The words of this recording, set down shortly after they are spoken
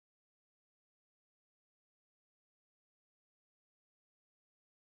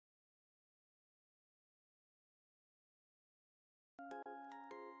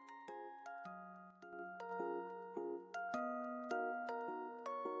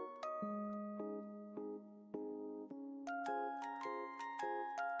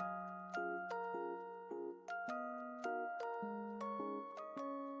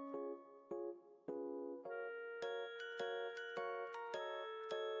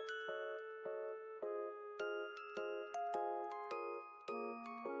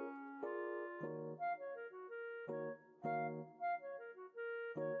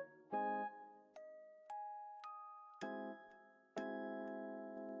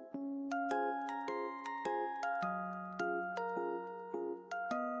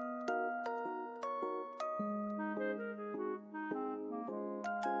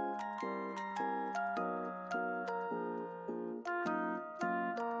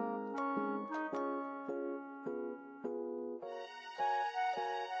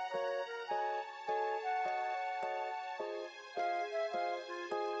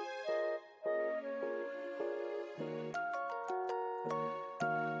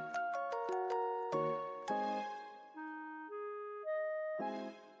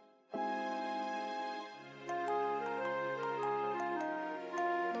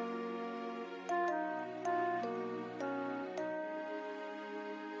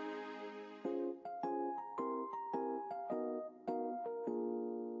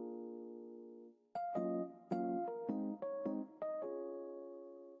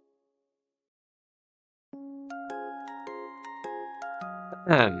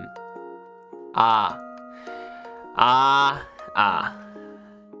음. 아. 아. 아.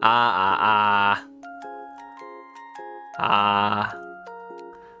 아. 아. 아. 아.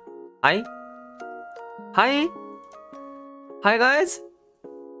 Hi. Hi. Hi guys.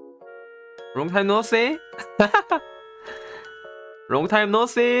 Long time no see. Long time no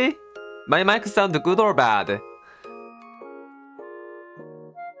see. My mic sound good or bad?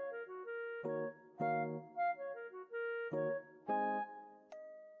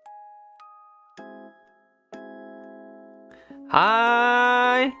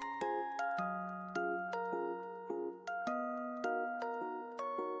 Hi.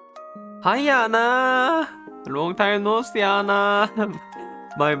 Hi Anna. Long time no see, Anna.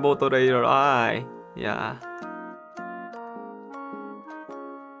 My moderator. I. Yeah.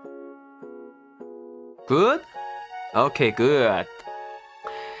 Good? Okay, good.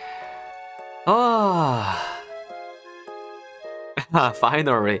 Oh.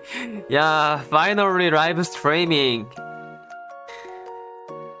 Finally. Yeah, finally live streaming.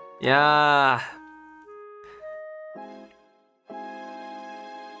 Yeah.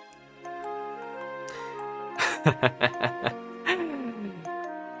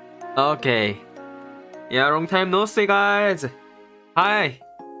 Okay. Yeah, long time no see, guys. Hi.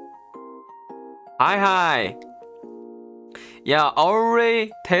 Hi. Yeah,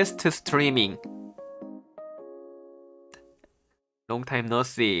 already test streaming. Long time no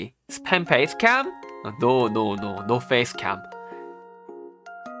see. Spam face cam? No face cam.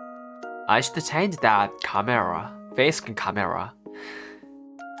 I should change that camera. Face camera.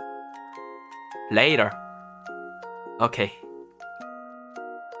 Later. Okay.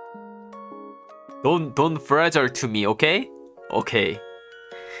 Don't fragile to me, okay? Okay.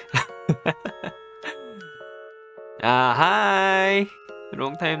 Hi.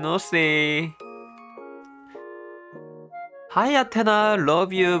 Long time no see. Hi Athena,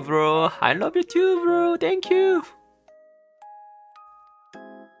 love you bro. I love you too bro, thank you.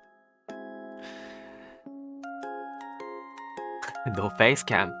 No face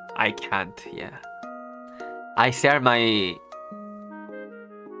cam, I can't, yeah. I share my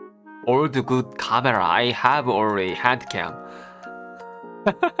old good camera. I have already hand cam.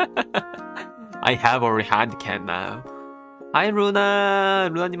 I have already hand cam now. Hi 루나,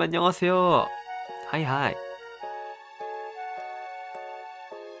 루나님 안녕하세요. Hi.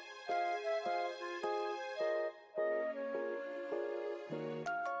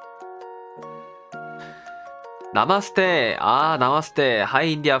 Namaste. Namaste. Hi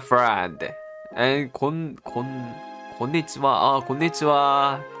India friend. And konnichiwa.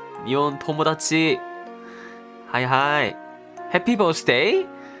 Konnichiwa. Nihon tomodachi. Hi. Happy birthday?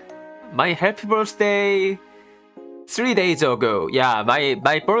 My happy birthday 3 days ago. Yeah, my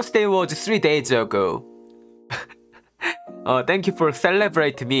birthday was 3 days ago. Thank you for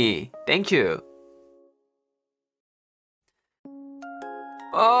celebrate me. Thank you.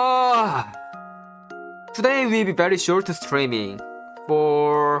 Today will be very short streaming.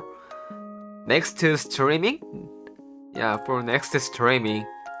 For next streaming? Yeah, for next streaming.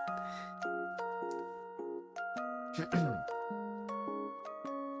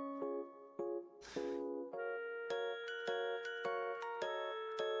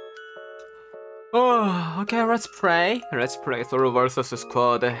 Okay, let's pray. Let's play Thor vs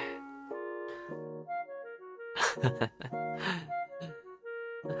Squad.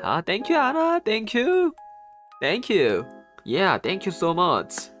 Thank you, Anna. Thank you. Yeah, thank you so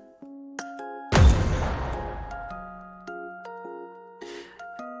much.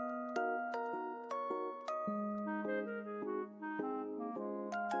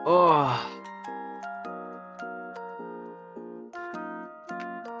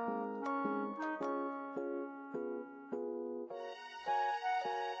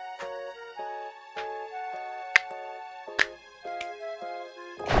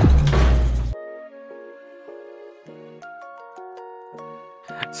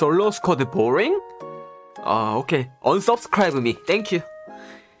 Solo squad boring? Okay. Unsubscribe me. Thank you.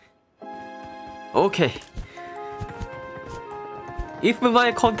 Okay. If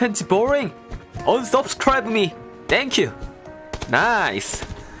my content's boring, unsubscribe me. Thank you. Nice.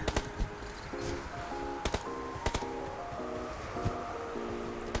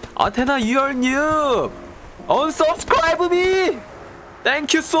 Athena, you are new. Unsubscribe me.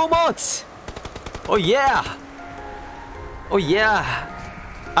 Thank you so much. Oh yeah.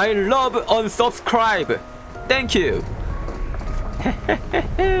 I love unsubscribe. Thank you.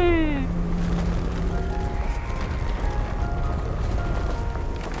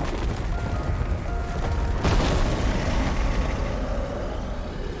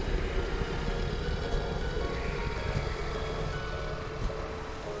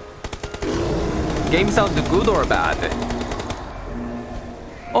 game sound good or bad?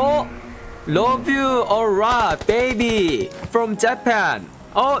 Oh, love you a lot, baby, from Japan.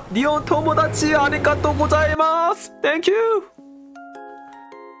 Oh, 니온 토모다치 아리가또 고자이마스. Thank you.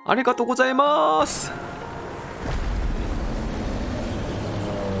 아리가또 고자이마스.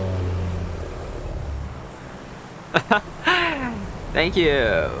 Thank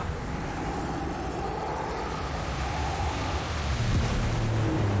you.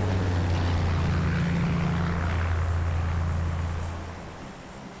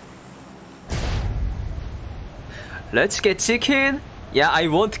 Let's get chicken. Yeah, I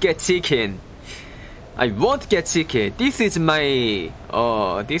want to get chicken. I want to get chicken. This is my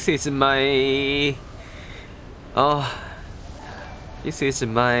this is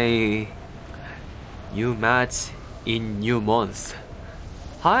my new match in new month.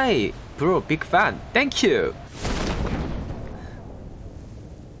 Hi, bro, big fan. Thank you.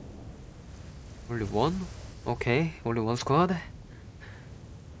 Only one? Okay, only one squad.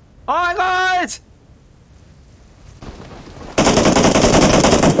 Alright, guys!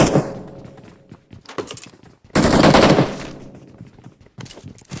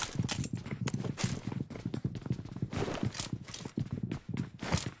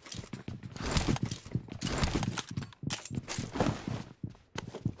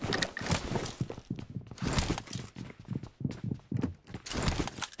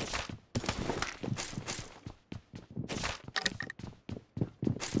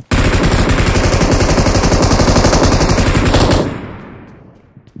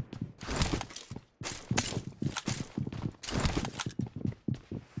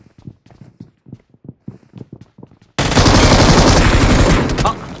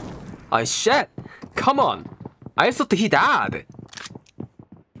 Oh shit! Come on! I thought he died!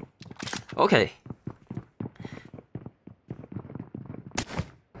 Okay.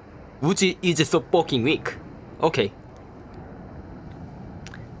 Uji is so fucking weak. Okay.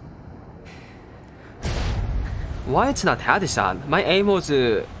 Why it's not headshot? My aim was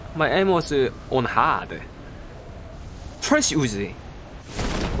on hard. Trash Uzi.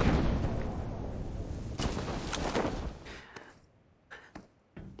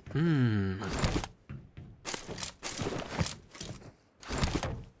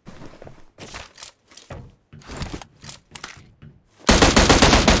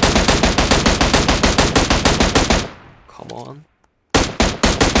 Come on.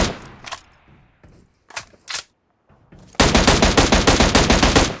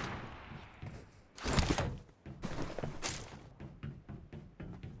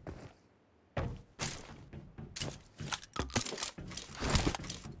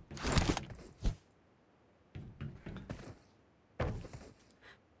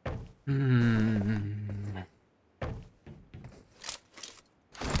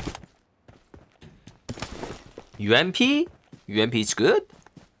 UMP? UMP is good?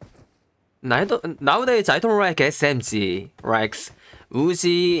 Nowadays I don't like SMG, like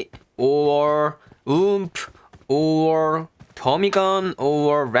Uzi or Oomph or Tommy Gun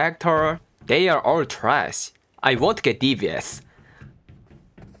or Vector. They are all trash. I want to get DBS.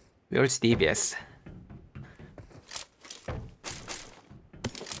 Where's DBS?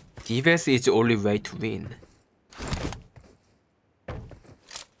 DBS is the only way to win.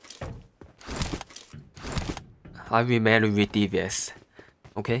 I will marry with DBS.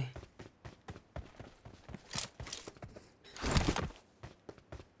 Okay?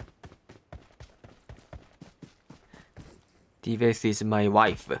 DBS is my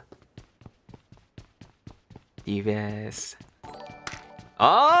wife. DBS.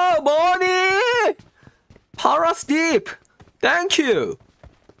 Oh, money! Parastip! Thank you!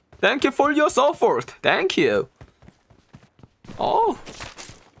 Thank you for your support. Thank you. Oh,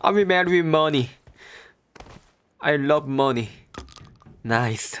 I will marry with money. I love money.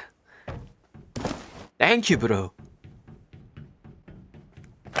 Nice. Thank you, bro.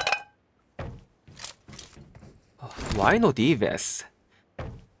 Oh, why no DBS?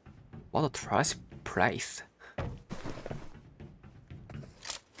 What a trash price.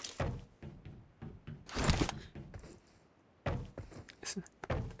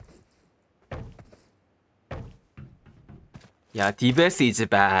 Yeah, DBS is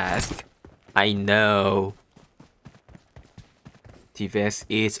best. I know. DBS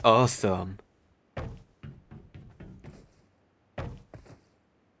is awesome.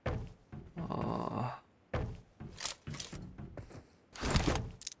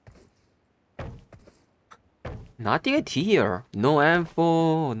 Not yet here. No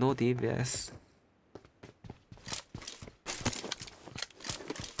M4, no DBS.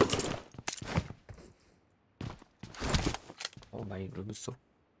 Oh, my room is so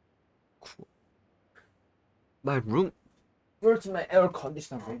cool. My room. Where's my air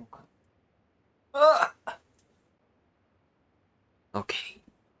conditioner remote? Ah! Okay.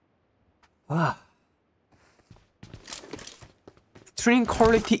 Ah. Stream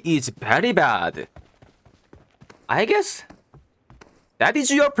quality is very bad. I guess that is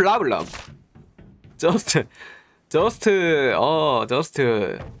your problem. Just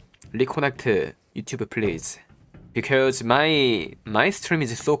reconnect YouTube, please, because my stream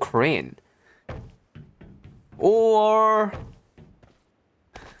is so clean. Or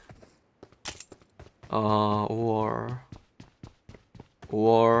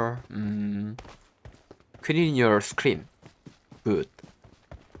clean your screen. Good.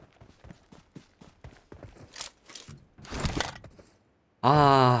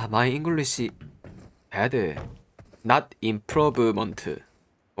 My English bad. Not improvement.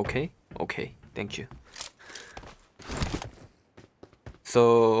 Okay? Okay. Thank you.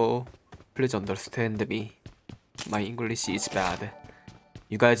 So please understand me. My English is bad.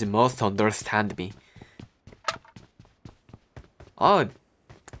 You guys must understand me. Oh,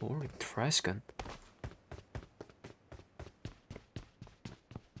 holy trash can.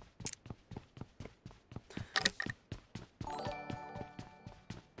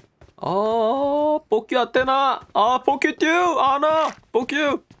 Fuck you, Athena! Fuck you too, Anna! Fuck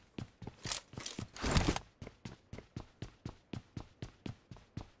you!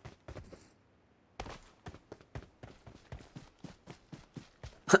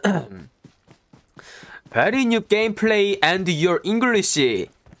 Very new gameplay and your English.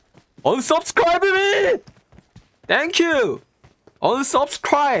 Unsubscribe me! Thank you!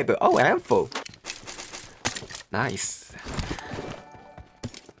 Unsubscribe! Oh, info. Nice.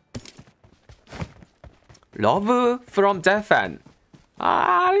 Love from Japan.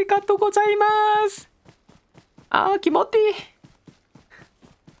 Arigatou gozaimasu. Kimochi.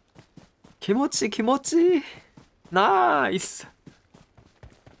 Kimochi. Nice.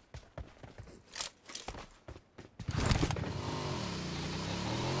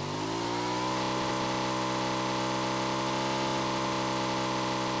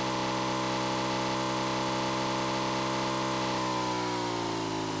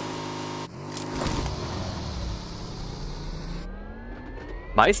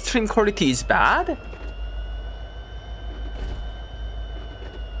 My stream quality is bad?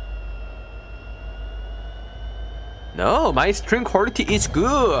 No, my stream quality is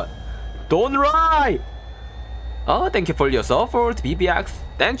good. Don't lie. Oh, thank you for your support, BBX.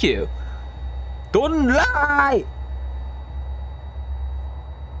 Thank you. Don't lie.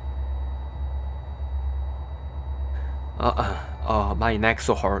 My neck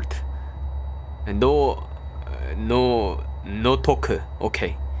so hurt. No talk,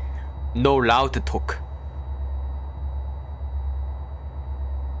 okay. No loud talk.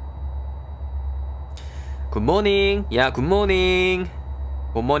 Good morning. Yeah, good morning.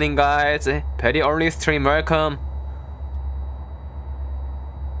 Good morning, guys. Very early stream, welcome.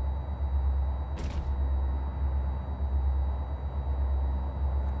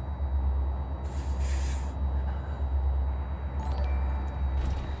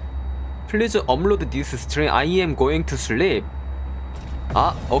 Please upload this stream. I am going to sleep.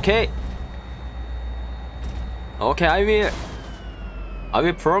 Okay. Okay, I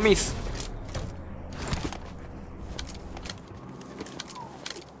will promise.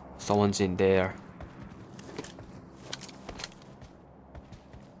 Someone's in there.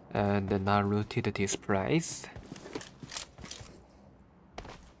 And not routed displays.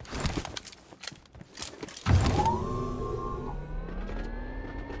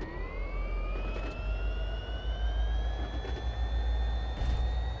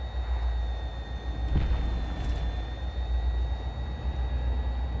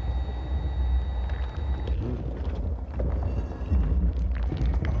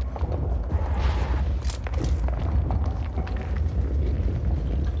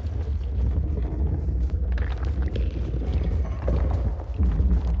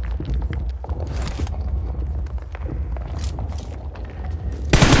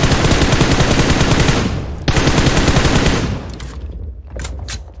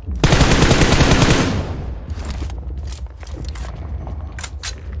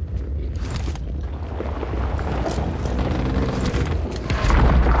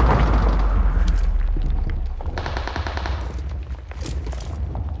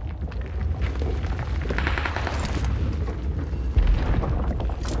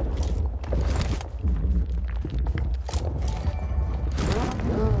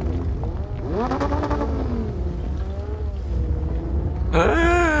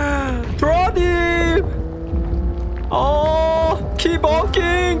 Keep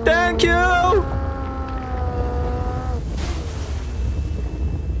walking, thank you!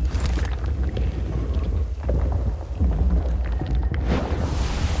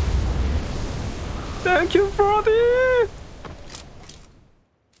 Thank you, Brody!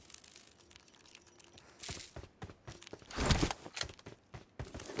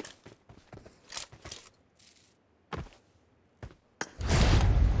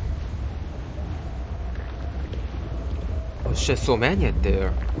 Oh shit, so many in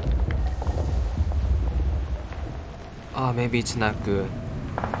there. Ah, maybe it's not good.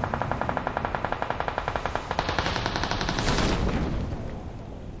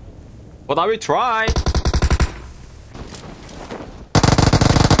 But I will try.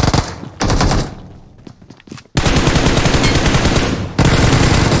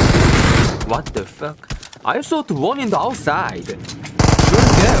 What the fuck? I saw the one in the outside. Where'd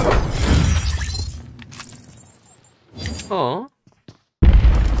it go? Oh.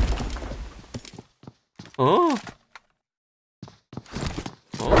 Oh.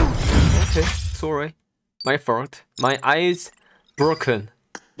 Oh. Okay. Sorry. My fault. My eyes broken.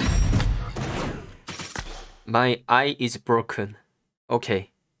 My eye is broken.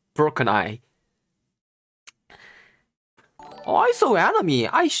 Okay. Broken eye. Oh, I saw enemy.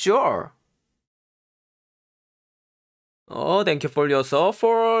 I sure. Oh, thank you for your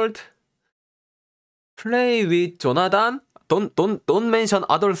support. Play with Jonathan. Don't mention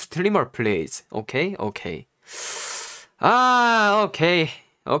other streamer, please. Okay, okay. Ah, okay,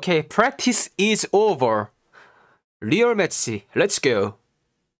 okay. Practice is over. Real match. Let's go.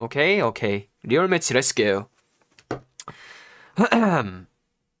 Okay, okay. Real match. Let's go.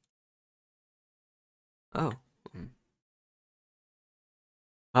 Oh.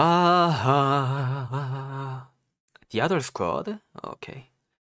 Ah. The other squad. Okay.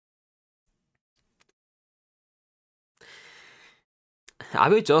 I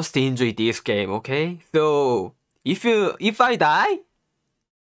will just enjoy this game, okay? So if I die,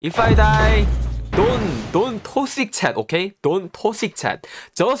 don't toxic chat, okay? Don't toxic chat.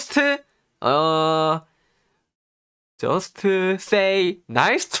 Just say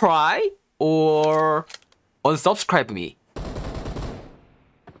nice try or unsubscribe me.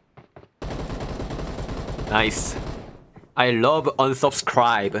 Nice. I love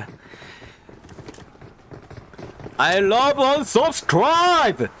unsubscribe. I love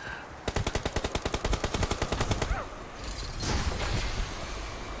unsubscribe!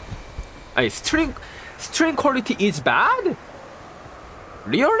 Hey, stream quality is bad?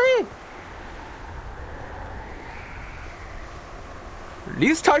 Really?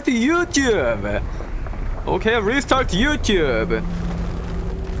 Restart YouTube! Okay, restart YouTube!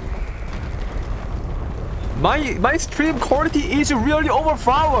 My stream quality is really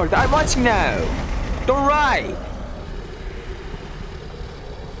overpowered. I'm watching now. Don't lie.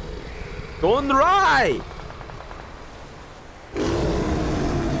 Don't lie.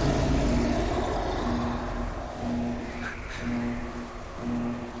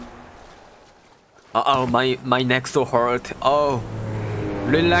 Uh-oh, my neck so hurt. Oh,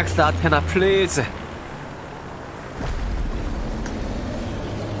 relax, Athena, please.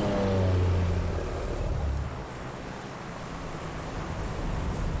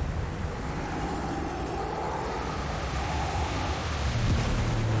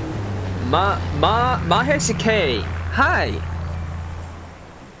 Mahesh K. Hi.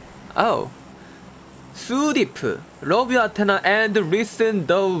 Oh. Sudeep. Love you, Athena, and listen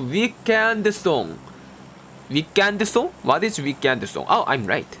the weekend song. Weekend song? What is weekend song? Oh, I'm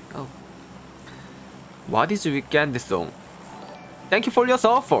right. Oh. What is weekend song? Thank you for your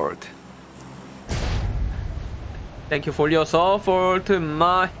support. Thank you for your support,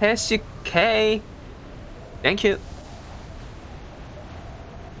 Mahesh K. Thank you.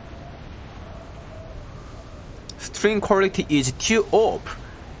 Stream quality is too up.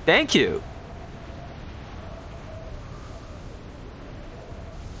 Thank you.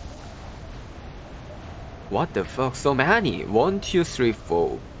 What the fuck? So many. 1, 2, 3,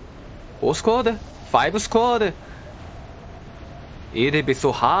 4. 4 squad? 5 squad? It'll be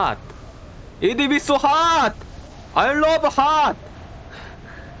so hot. It'll be so hot. I love hot.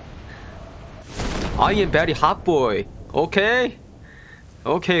 I am very hot boy. Okay?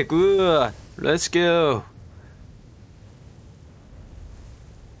 Okay, good. Let's go.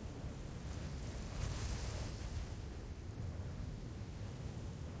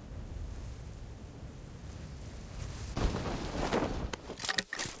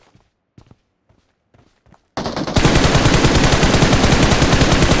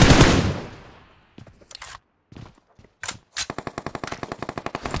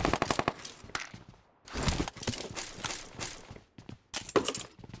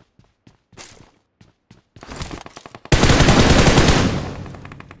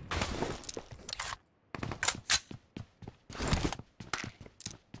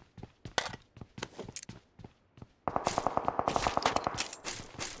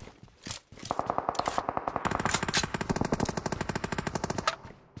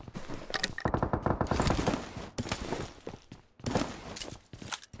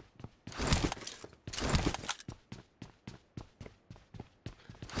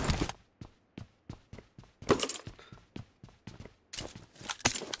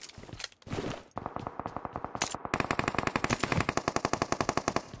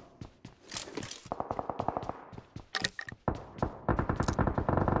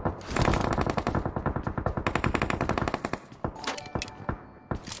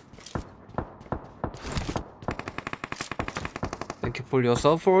 for your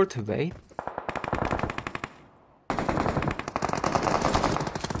support.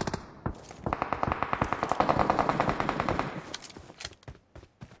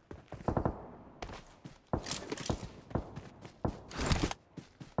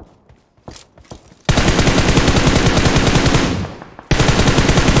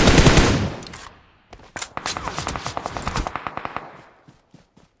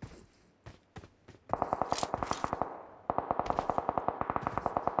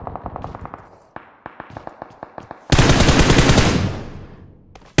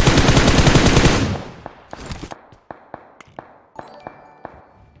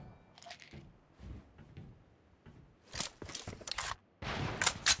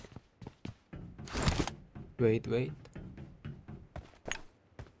 Wait. Wait.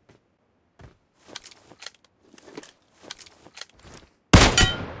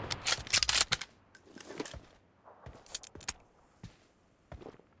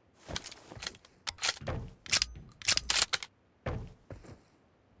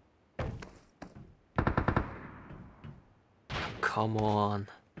 Come on.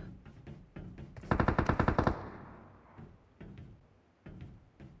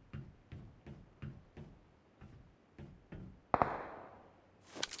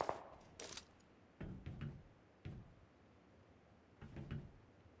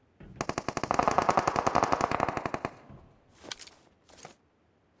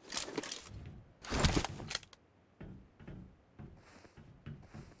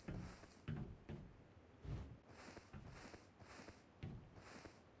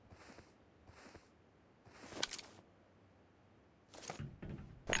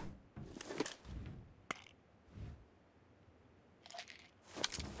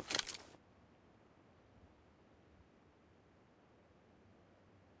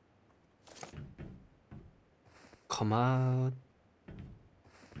 Come out.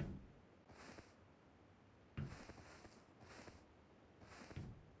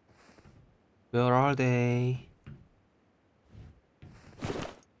 Where are they?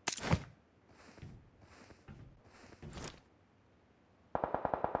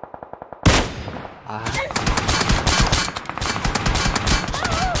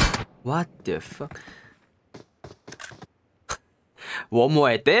 What the fuck? One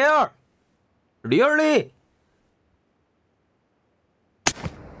more there? Really?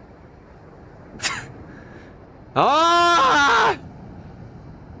 Ah!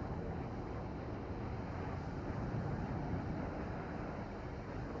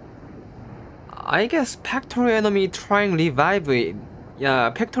 I guess factory enemy trying revive him. Yeah,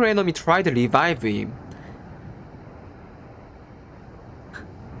 factory enemy tried to revive him.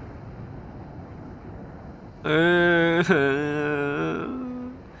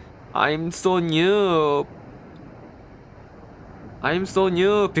 I'm so new. I'm so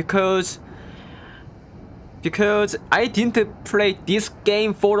new because I didn't play this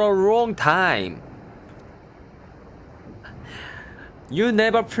game for a long time. You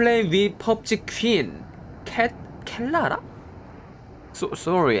never play with PUBG Queen, Kellara? So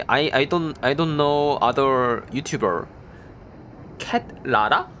sorry, I don't know other YouTuber.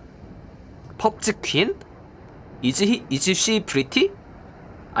 Lara? PUBG Queen? Is she pretty?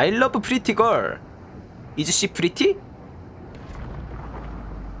 I love pretty girl. Is she pretty?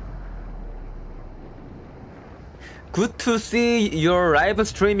 Good to see your live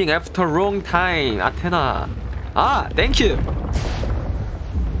streaming after a long time, Athena. Ah, thank you.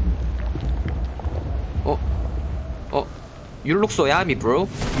 You look so yummy, bro.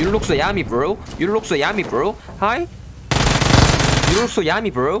 You look so yummy, bro. You look so yummy, bro. Hi. You look so yummy,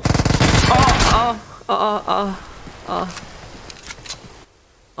 bro.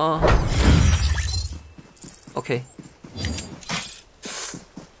 Okay.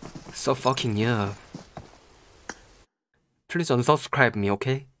 So fucking new. Please unsubscribe me,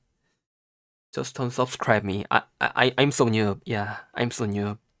 okay? Just unsubscribe me. I'm so new. Yeah, I'm so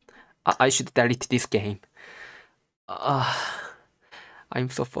new. I should delete this game. I'm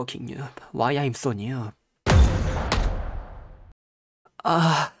so fucking noob. Why I'm so noob?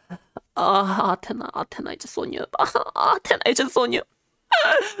 Athena is so noob. Athena is so noob.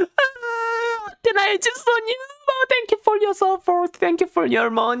 Athena is so noob. Thank you for your support. Thank you for your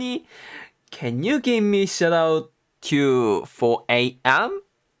money. Can you give me shout out to 4 a.m.?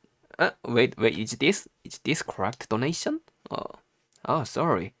 Wait, is this correct donation? Oh,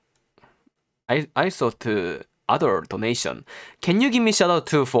 sorry. I thought other donation. Can you give me shout out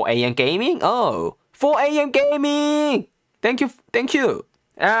to 4 a.m. Gaming? Oh, 4 a.m. Gaming! Thank you.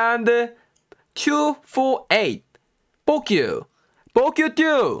 And 248. Bokyu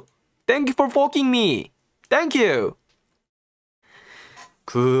too. Thank you for fucking me. Thank you.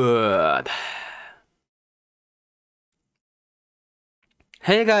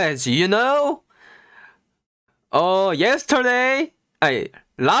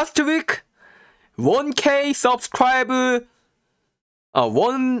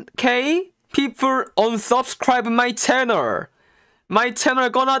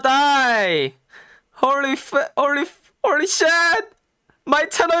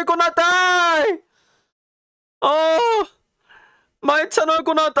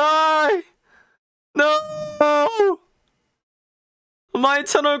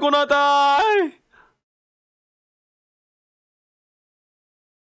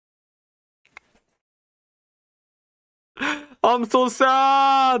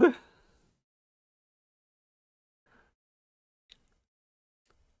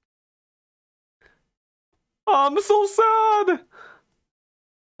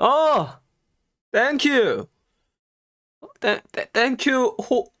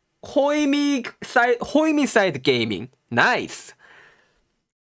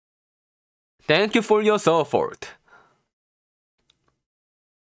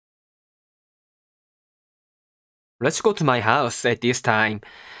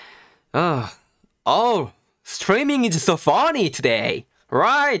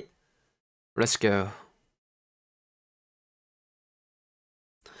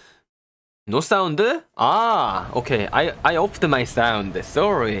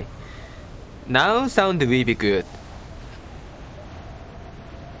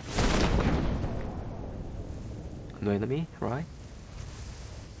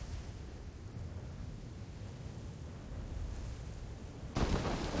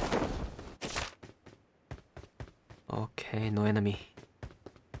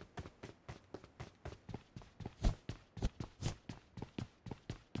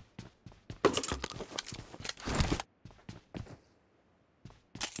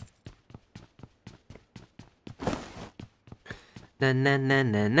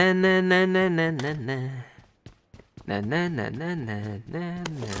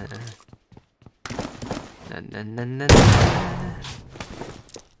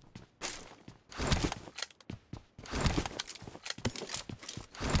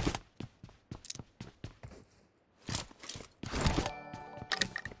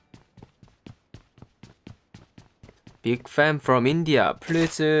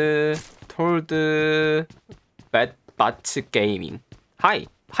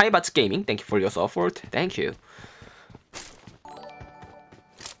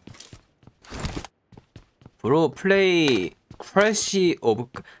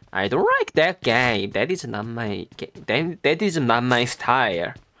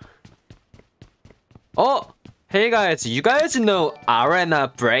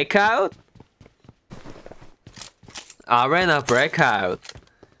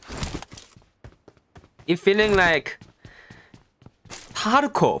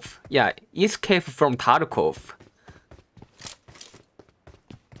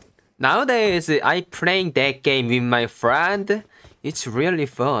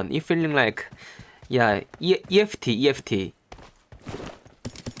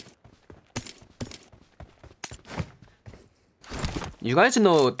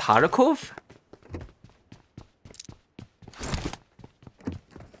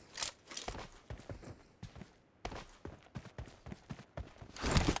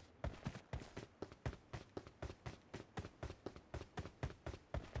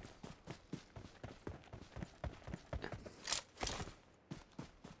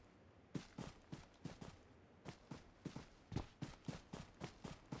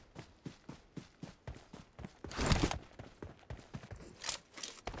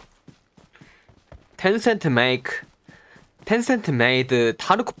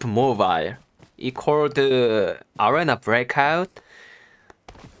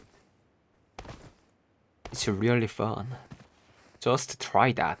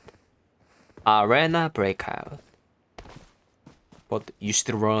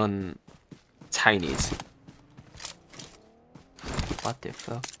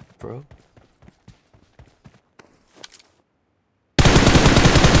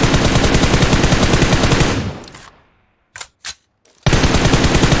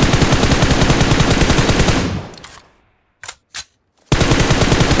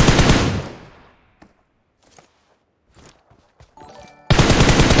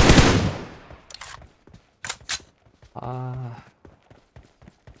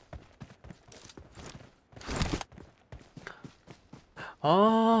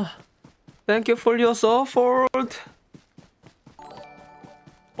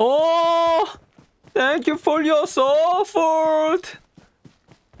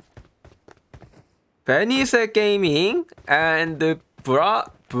 Gaming and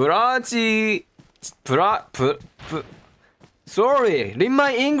sorry, read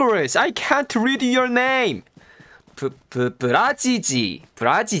my English. I can't read your name. Brajiji.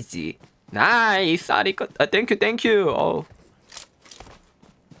 Nice. Thank you. Oh,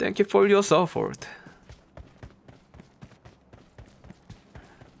 thank you for your support.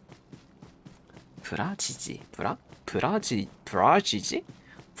 Brajiji.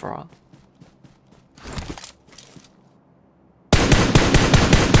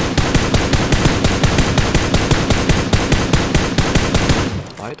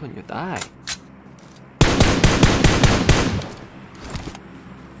 Why don't you die?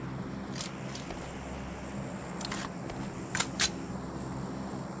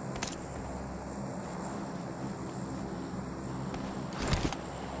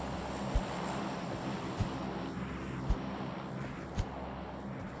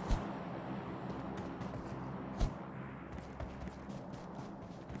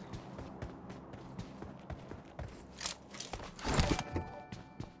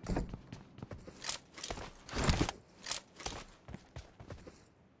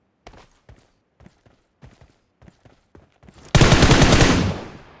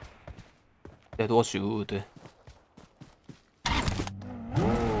 That was good.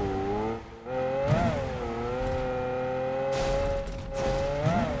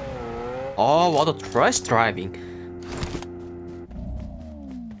 Oh, what a trash driving.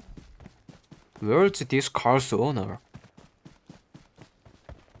 Where's this car's owner?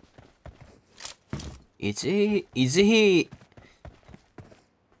 Is he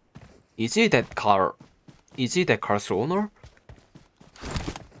that car? Is he that car's owner?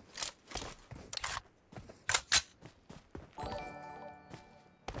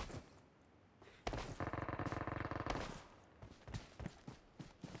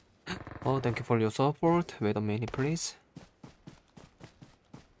 Oh, thank you for your support. Wait a minute, please.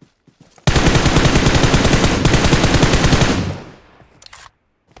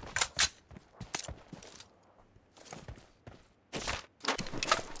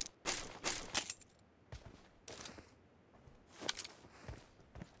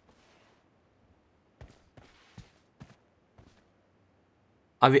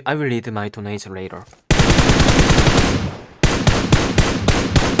 I will read my donation later.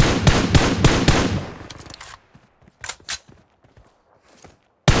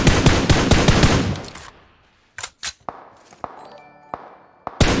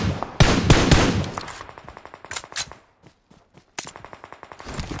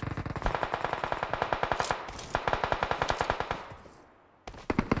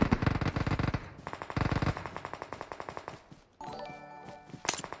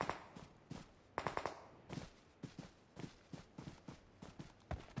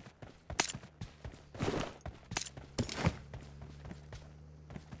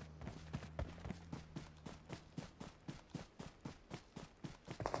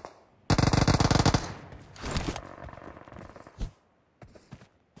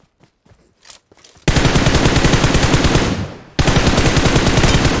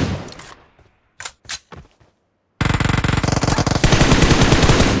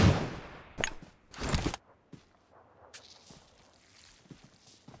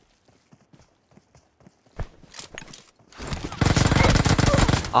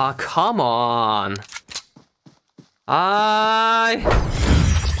 Ah, come on.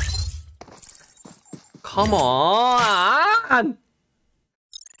 Come on.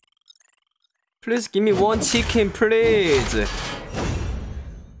 Please give me one chicken, please.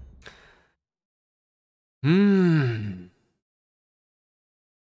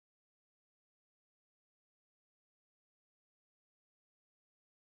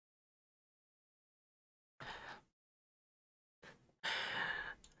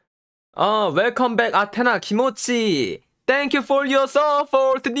 Oh, welcome back, Athena Kimochi. Thank you for your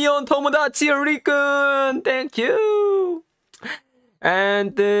support, Neon Tomodachi Rikun. Thank you.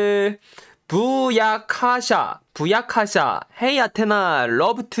 And Buyakasha. Hey Athena,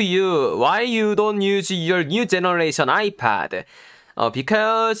 love to you. Why you don't use your new generation iPad?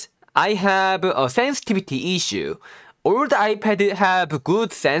 Because I have a sensitivity issue. Old iPad have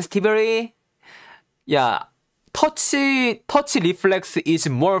good sensitivity. Yeah. Touch reflex is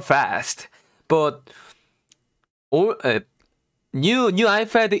more fast, but new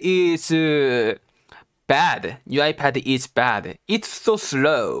iPad is bad. New iPad is bad. It's so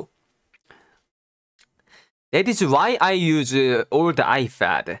slow. That is why I use old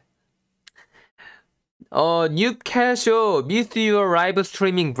iPad. New casual, miss your live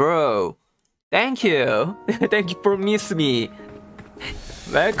streaming, bro. Thank you. Thank you for miss me.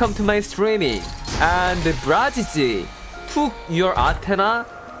 welcome to my streaming. And Brazil took your Athena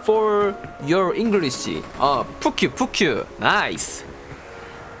for your English. 푸큐. Nice.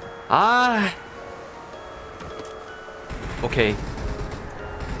 Okay.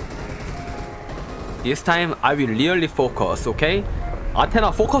 This time I will really focus, okay?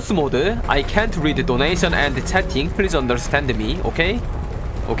 Athena focus mode. I can't read donation and chatting. Please understand me, okay?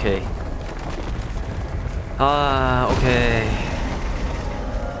 Okay. Okay.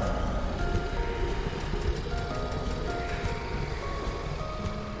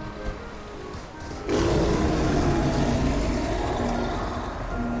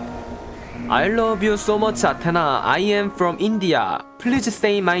 I love you so much, Athena. I am from India. Please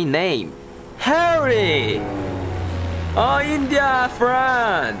say my name. Harry! Oh, India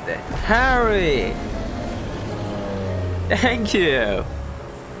friend! Harry! Thank you.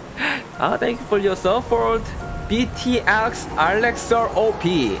 Thank you for your support. BTX Alexa OP.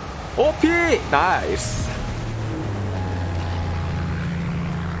 OP! Nice.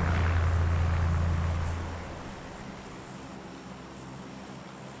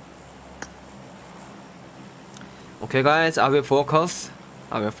 Okay guys, I will focus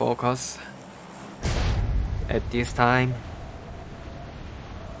at this time.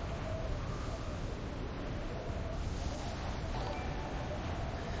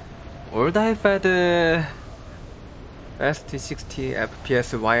 Would I had best 60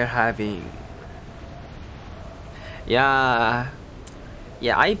 FPS while having? Yeah,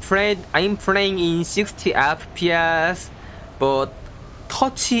 I'm playing in 60 FPS, but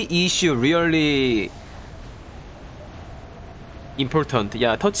touch issue really important.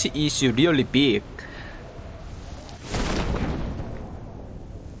 Yeah, touch issue really big.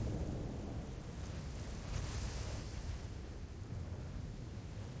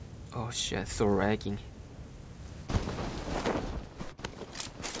 Oh shit, so lagging.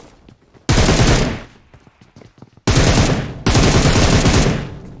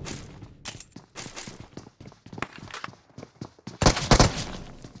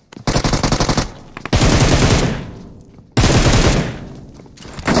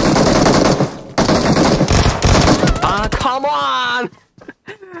 Come on!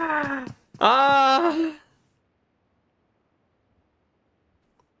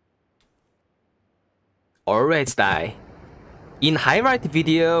 Always die. In highlight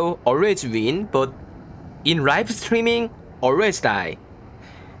video, always win, but in live streaming, always die.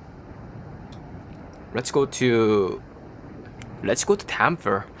 Let's go to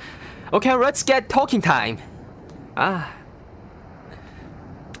Tamper. Okay, let's get talking time.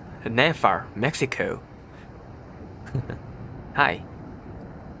 Nevar, Mexico. Hi.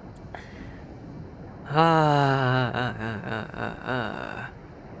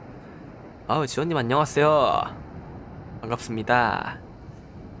 지원님 안녕하세요. 반갑습니다.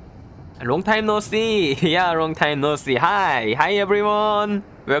 Long time no see. Yeah, long time no see. Hi everyone.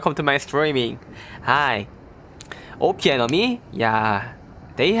 Welcome to my streaming. Hi. OP enemy? Yeah,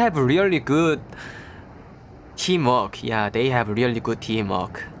 they have really good teamwork. Yeah, they have really good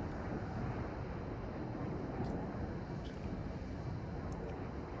teamwork.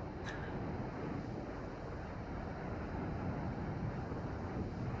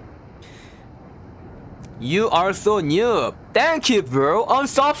 You are so new. Thank you, bro.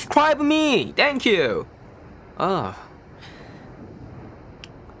 Unsubscribe me. Thank you.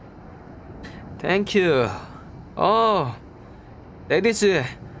 Thank you. That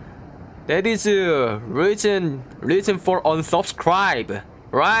is reason for unsubscribe,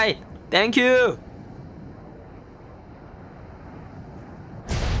 right? Thank you.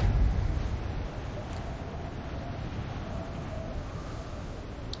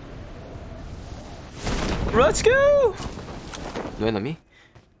 Let's go! No enemy.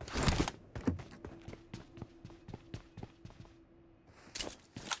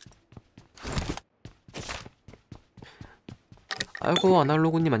 아이고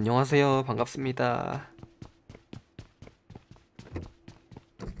아날로그님 안녕하세요. 반갑습니다.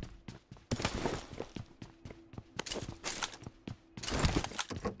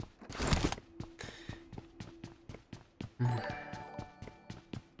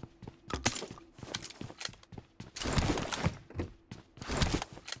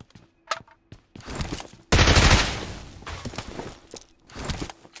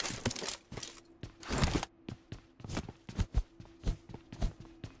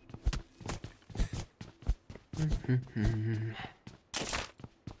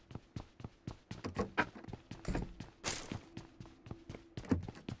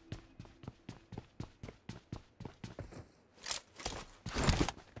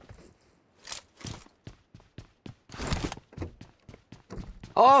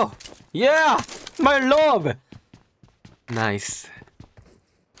 Oh, yeah, my love. Nice.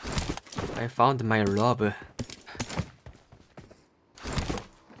 I found my love.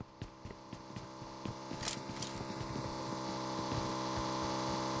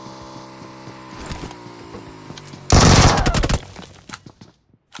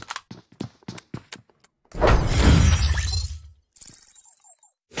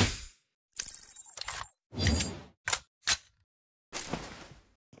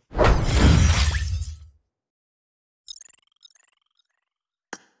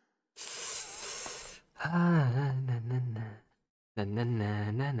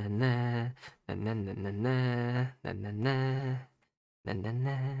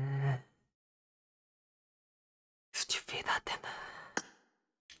 Stupid Athena.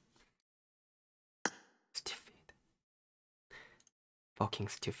 Stupid. Fucking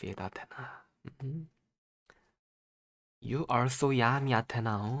stupid Athena. You are so yummy,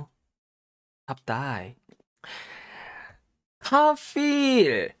 Athena. Top die.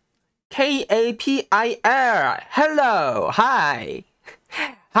 Kafir. Kapil. Hello. Hi.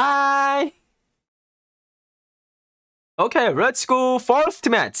 Hi. Okay, let's go first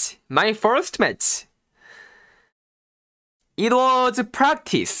match. My first match. It was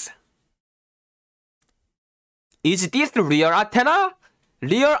practice. Is this real Athena?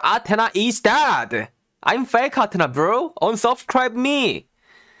 Real Athena is dead. I'm fake Athena, bro. Unsubscribe me.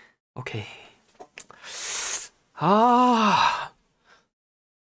 Okay.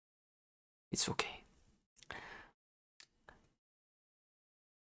 It's okay.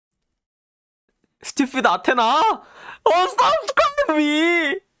 Stupid Athena! Unsubscribe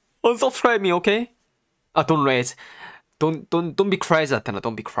me! Unsubscribe me, okay? Don't rage. Don't be crazy, Athena.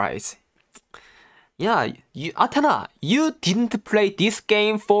 Don't be crazy. Yeah, Athena, you didn't play this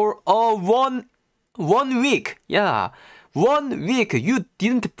game for one week. Yeah, 1 week you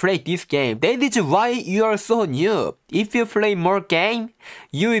didn't play this game. That is why you are so new. If you play more game,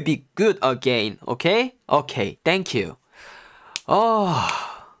 you will be good again. Okay? Okay, thank you. Oh,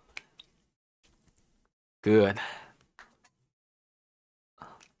 good.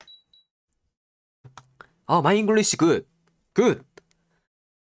 Oh, my English good. Good.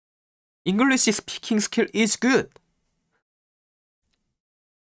 English speaking skill is good.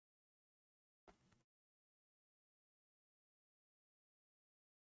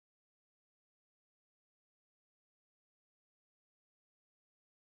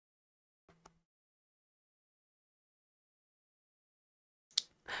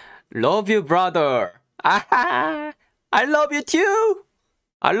 Love you, brother. I love you too.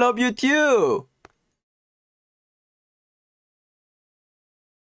 I love you too.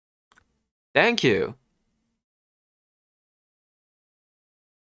 Thank you.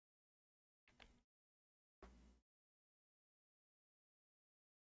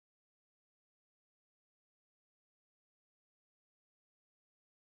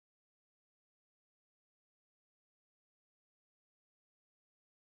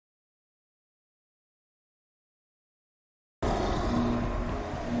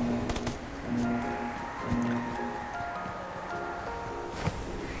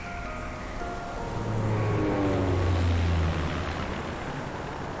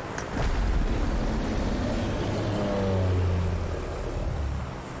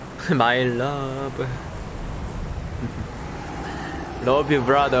 My love. Love you,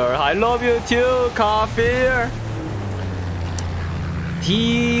 brother. I love you too, Kafir.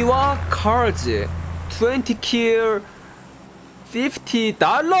 Diwa cards. 20 kill.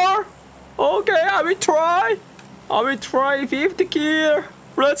 $50? Okay, I will try. I will try 50 kill.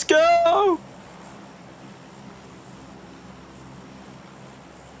 Let's go.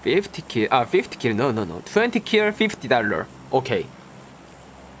 50 kill. 50 kill. No. 20 kill, $50. Okay.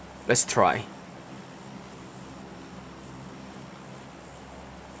 Let's try.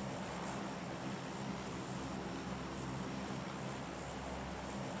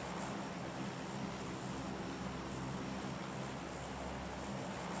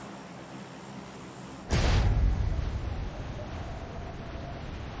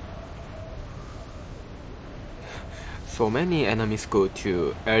 So many enemies go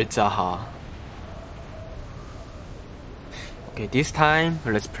to El Zaha. Okay, this time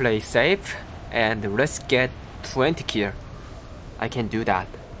let's play safe and let's get 20 kill. I can do that.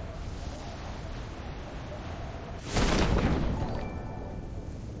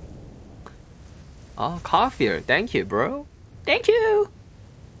 Oh, Kafir, thank you, bro. Thank you.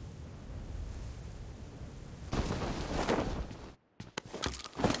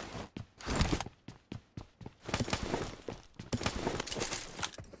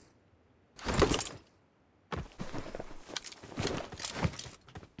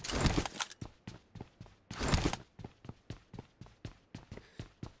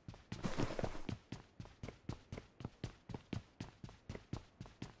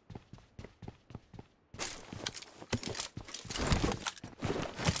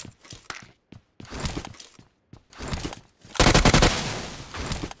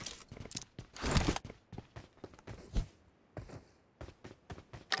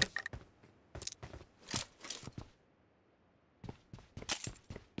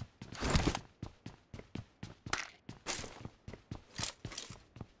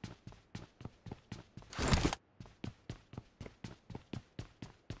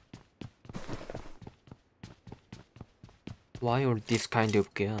 Why all this kind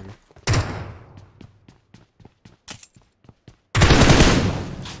of gun?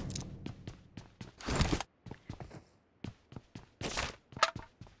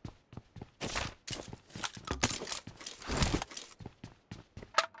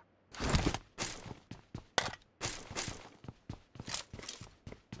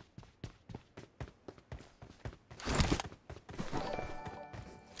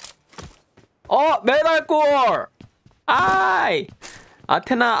 메달골! 아이!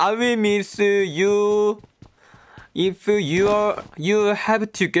 아테나, I will miss you if you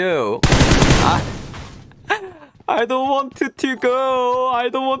have to go. I don't want to go. I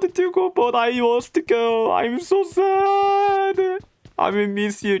don't want to go, but I want to go. I'm so sad. I will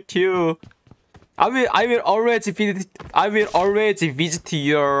miss you too. I will always visit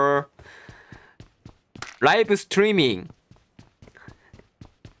your live streaming.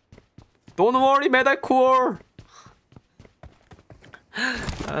 Don't worry, Metalcore.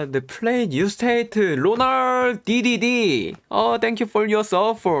 The play new state Ronald DDD. Oh, thank you for your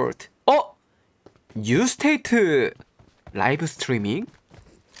support. Oh, new state live streaming.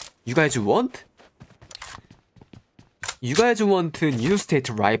 You guys want? You guys want new state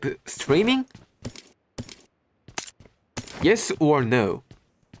live streaming? Yes or no?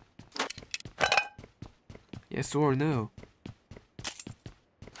 Yes or no?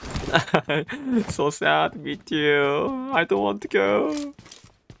 So sad, me too. I don't want to go.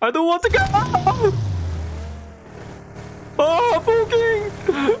 I don't want to go. Oh,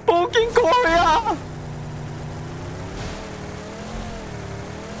 booking Korea.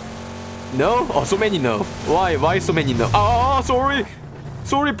 No? Oh, so many no. Why so many no? Oh, sorry,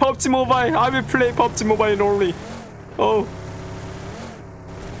 PUBG Mobile. I will play PUBG Mobile only. Oh,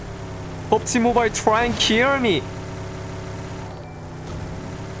 PUBG Mobile try and kill me.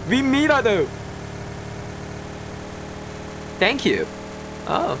 윈미라도. Thank you.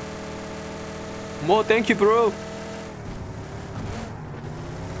 Oh. More thank you, bro.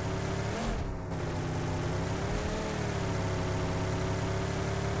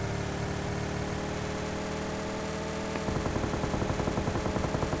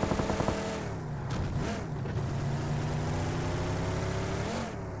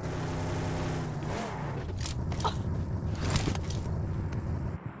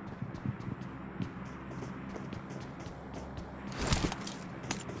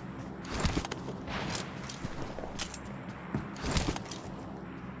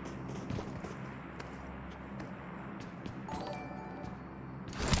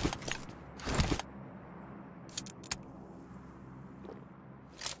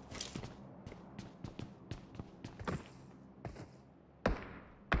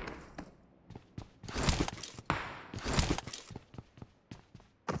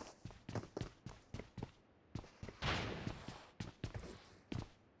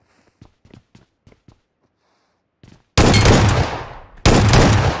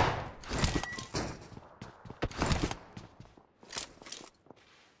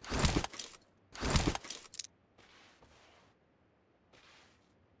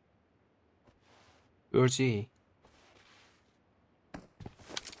 Urgy.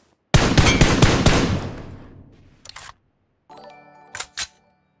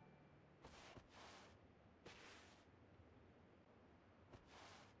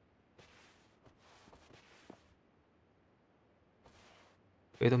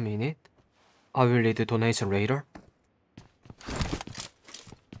 Wait a minute. I will need a donation later.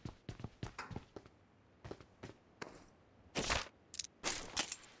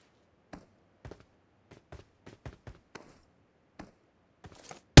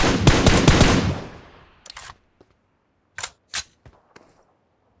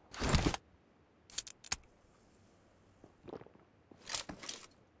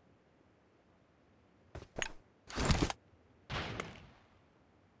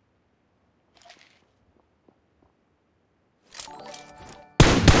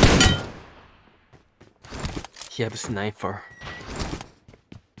 He have a sniper.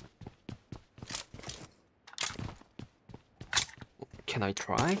 Can I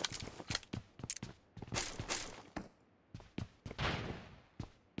try?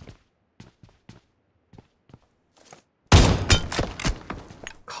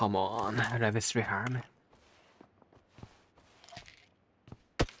 Come on, level 3 harm.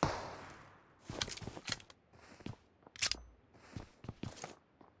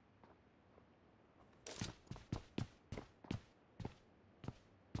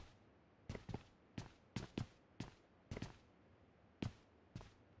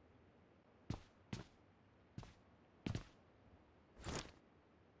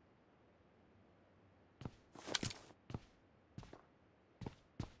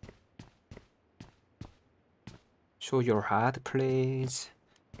 Show your heart, please.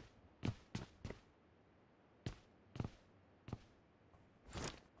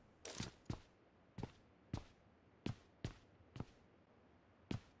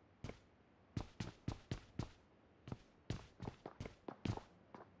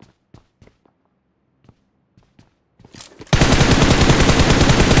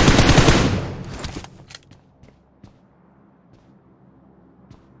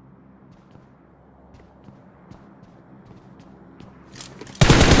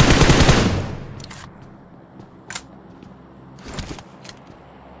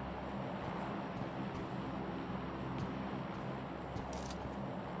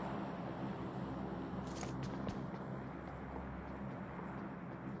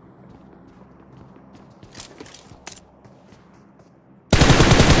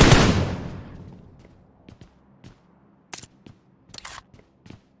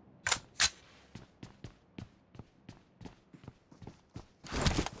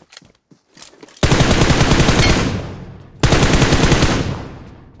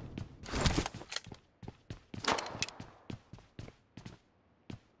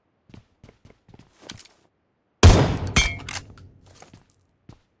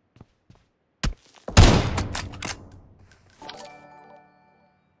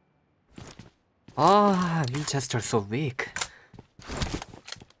 Ah, Winchester so weak.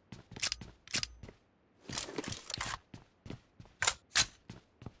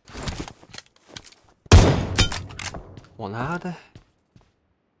 One hard.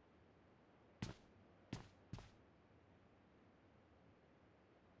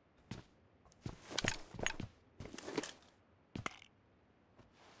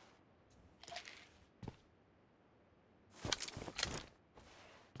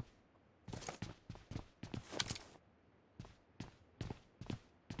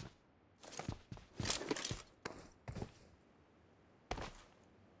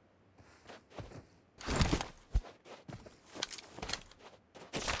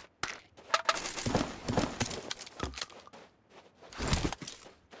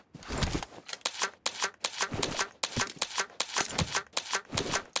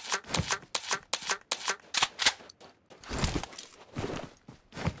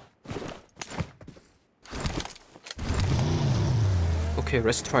 Okay,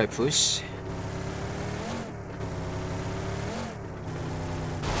 let's try push.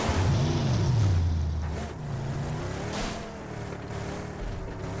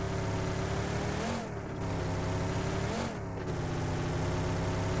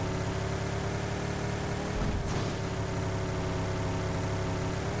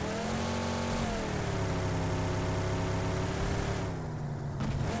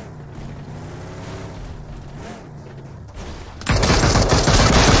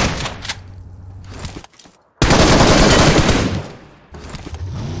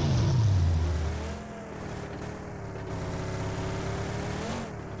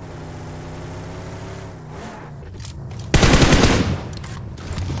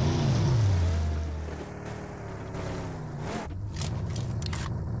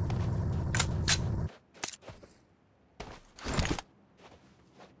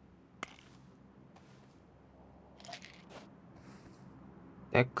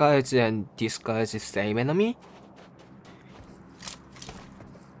 That guy's and this guy's the same enemy?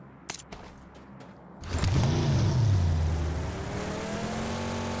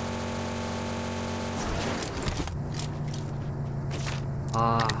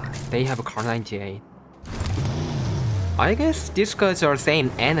 Ah, they have a car 98. I guess these guys are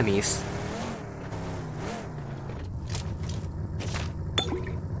same enemies.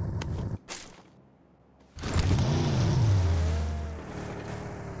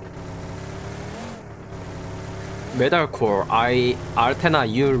 Metalcore, ATHENA,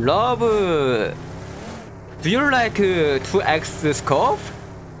 you love... Do you like 2x scope?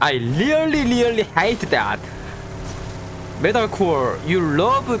 I really hate that. Metalcore, you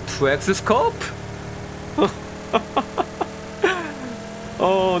love 2x scope?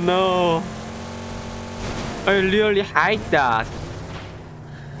 Oh no. I really hate that.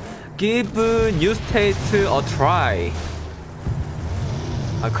 Give new state a try.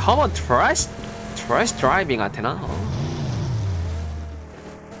 Come on, trash driving, ATHENA.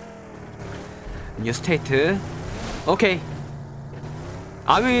 New state. Okay.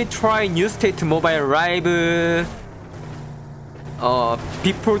 I will try new state mobile live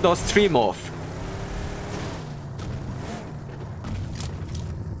before the stream off.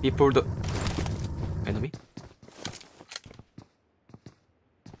 Before the enemy.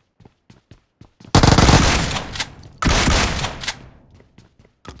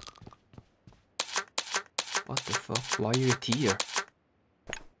 What the fuck? Why are you here?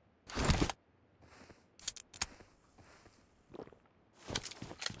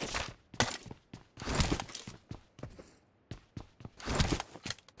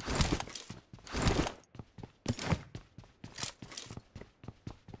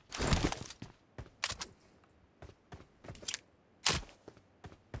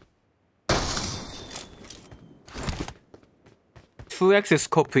 Two-X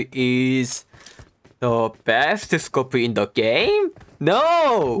scope is the best scope in the game?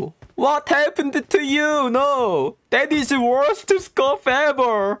 No! What happened to you? No! That is the worst scope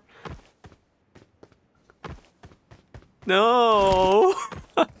ever! No!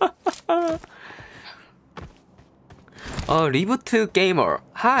 Reboot Gamer.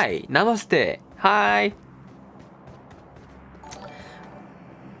 Hi! Namaste! Hi!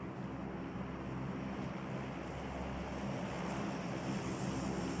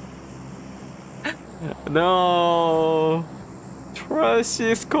 No!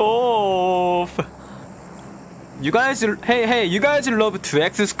 Trashy scope! You guys, hey, you guys love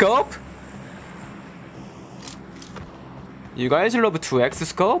 2X scope? You guys love 2X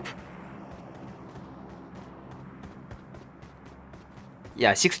scope?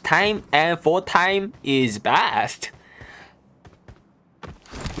 Yeah, 6 time and 4 time is best.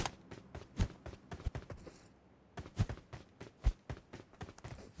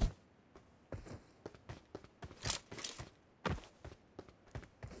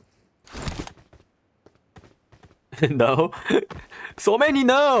 No? So many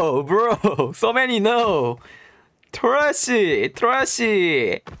no, bro. So many no. Trashy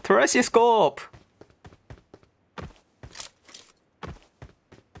scope.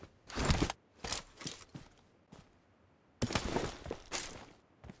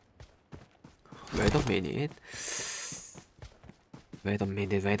 Wait a minute. Wait a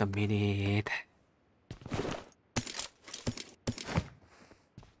minute.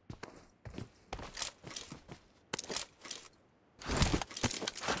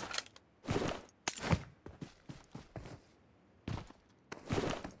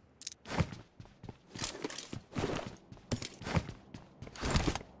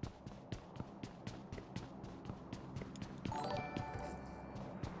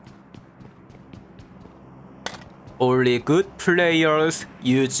 Only good players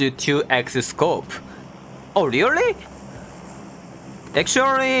use 2X scope. Oh, really?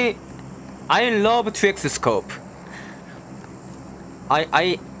 Actually, I love 2X scope.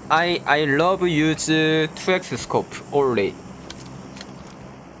 I love use 2X scope only.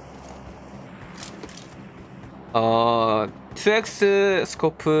 2X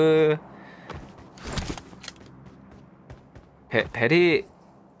scope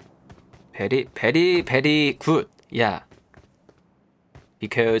very good. Yeah.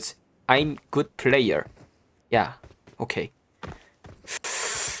 Because I'm good player. Yeah. Okay.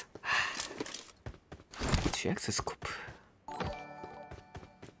 2X scope.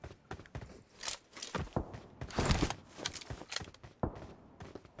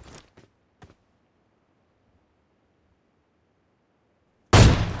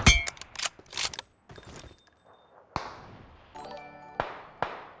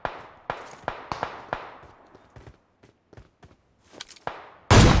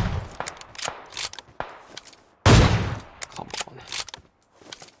 Come on.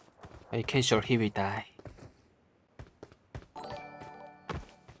 I can sure he will die.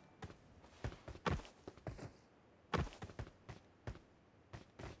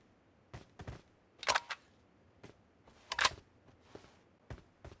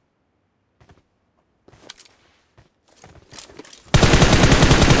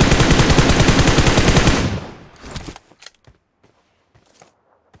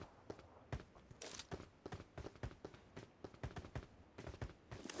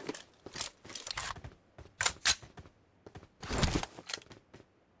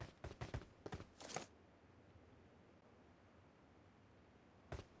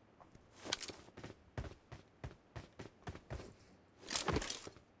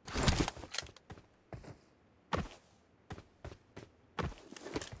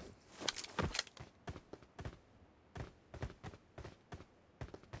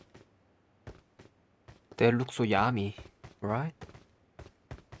 They look so yummy, right?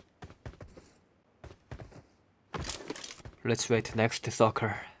 Let's wait next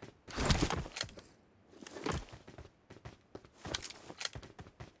soccer.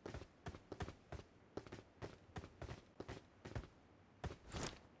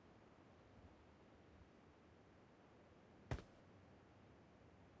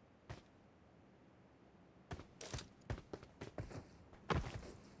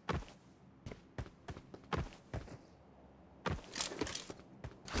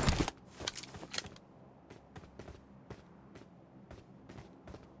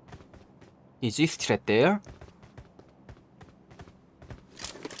 Is he still there?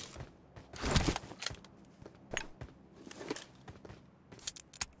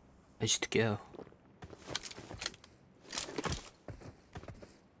 I should go.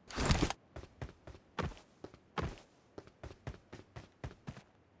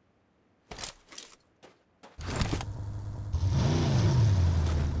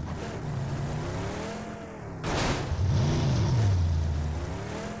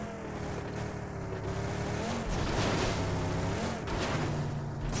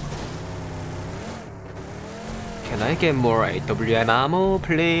 Can I get more AWM ammo,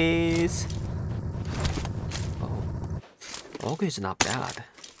 please? Oh, AUG is not bad.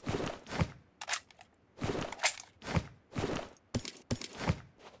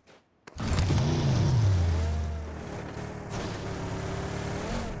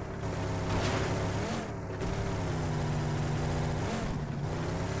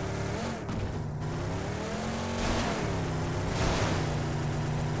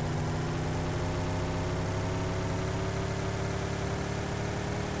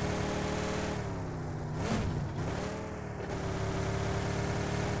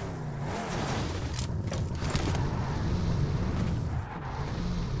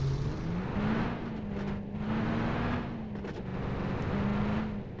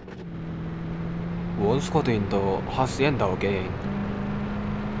 One squad in the hacienda again.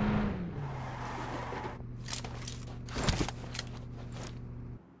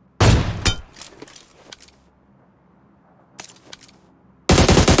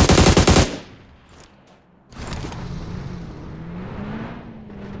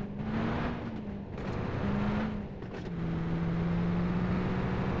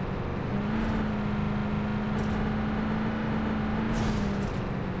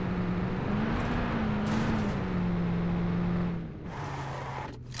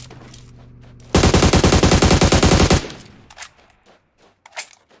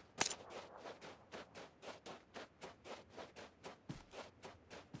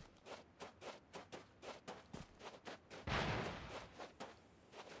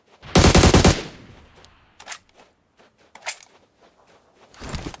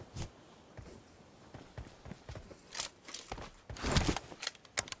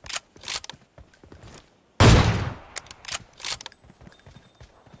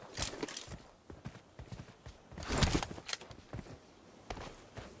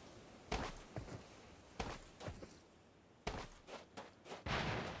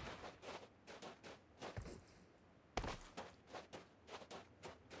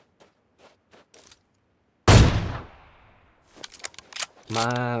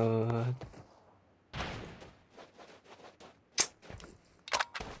 Man,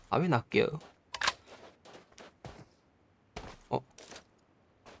 I will not go. Oh,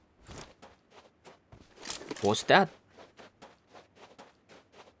 what's that?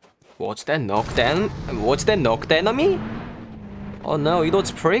 What's that knocked en? What's that knocked enemy? Oh no, it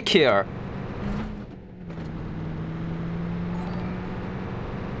was Precure.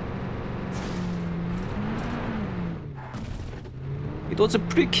 It was a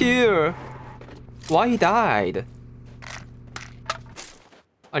Precure. Why he died?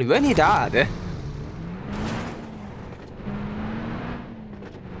 I mean, when he died?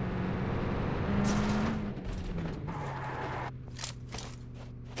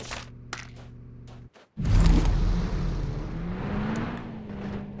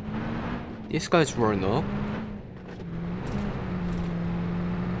 This guy's running up.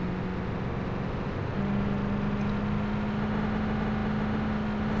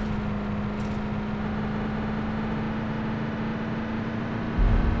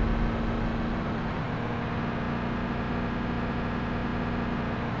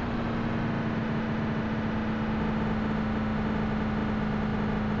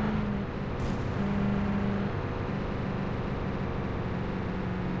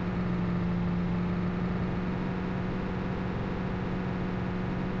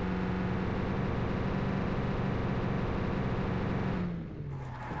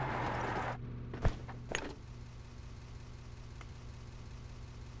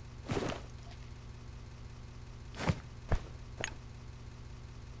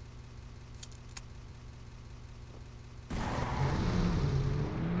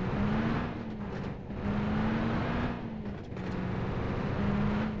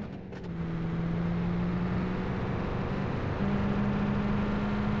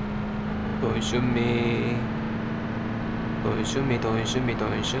 Don't shoot me. Don't shoot me, don't shoot me,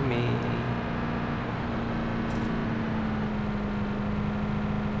 don't shoot me.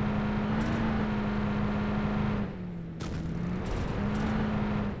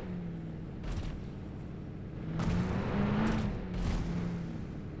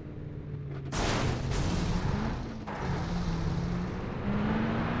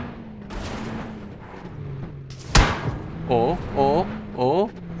 Oh, oh, oh,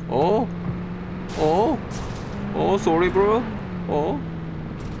 oh, oh, oh, sorry, bro. Oh.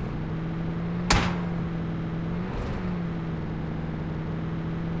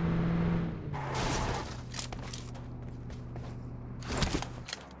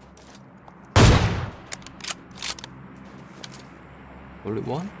 Only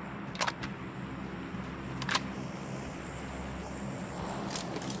one?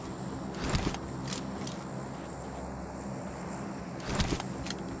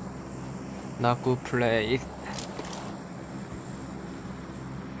 Not good place.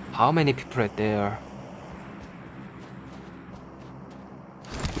 How many people are there?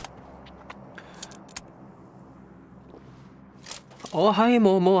 Oh, hi,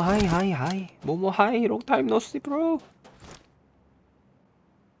 Momo. Hi, hi, hi. Momo, hi. Long time no see, bro.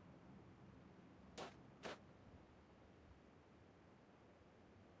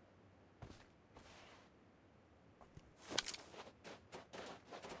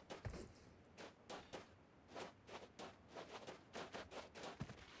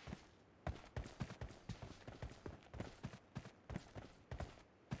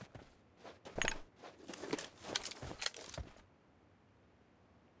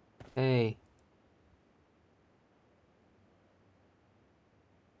 Hey.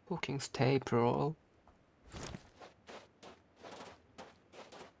 Fucking stay, bro.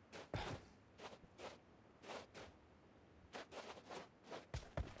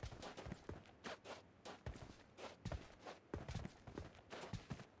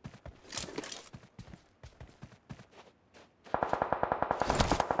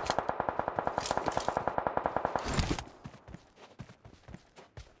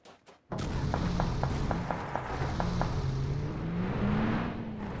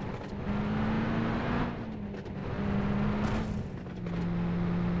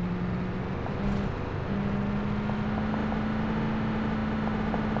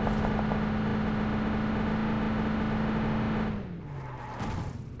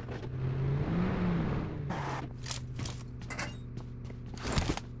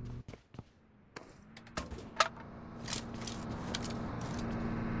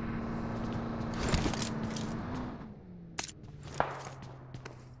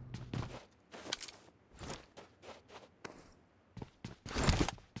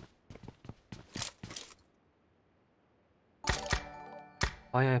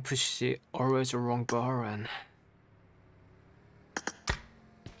 Why I push always the wrong button?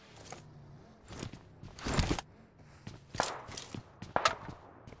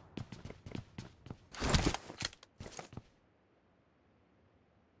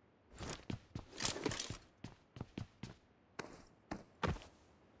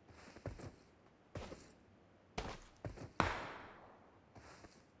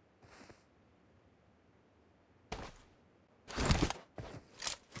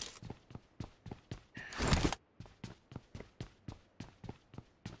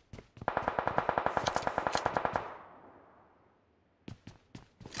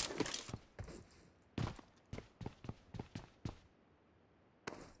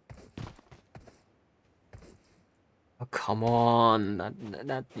 Oh, come on,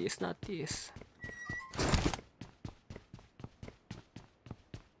 not this, not this.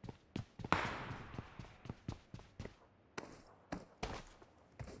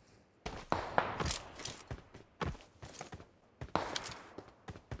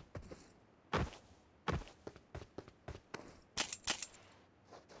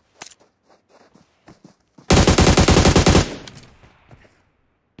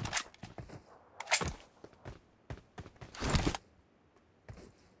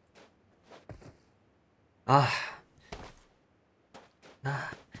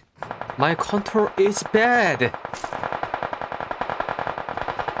 My control is bad.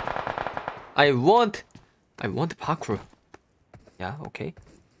 I want parkour. Yeah, okay.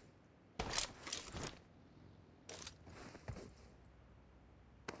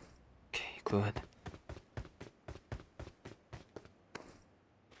 Okay, good.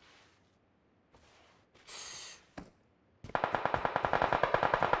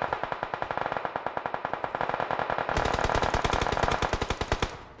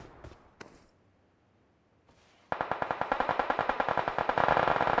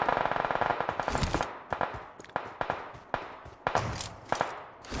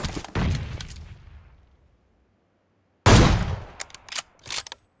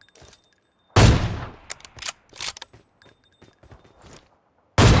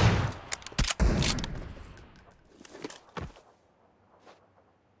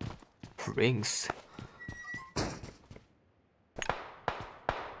 Rings.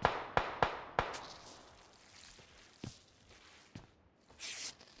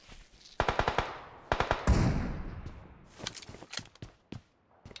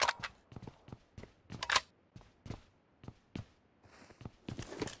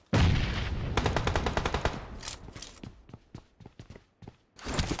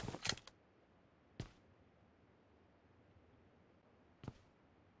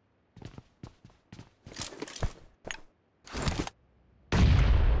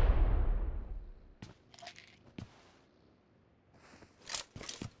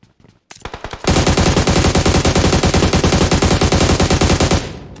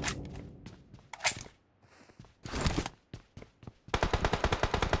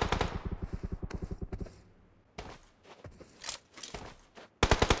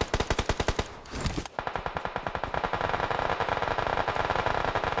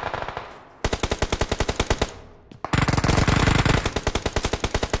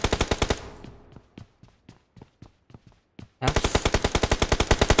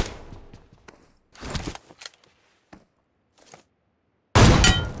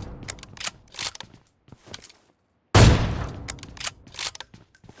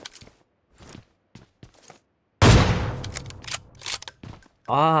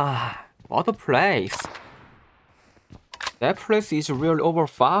 Ah, other place. That place is really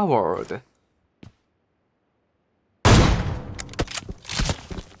overpowered.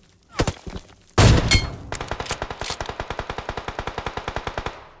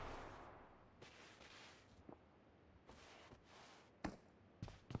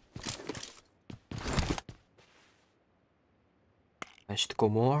 I should go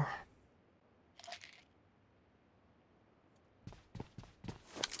more.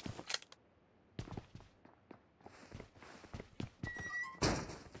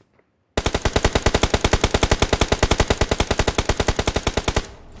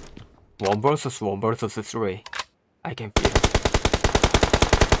 One versus 3. I can feel.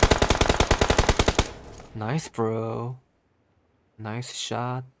 Nice, bro. Nice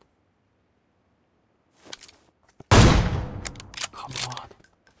shot. Come on.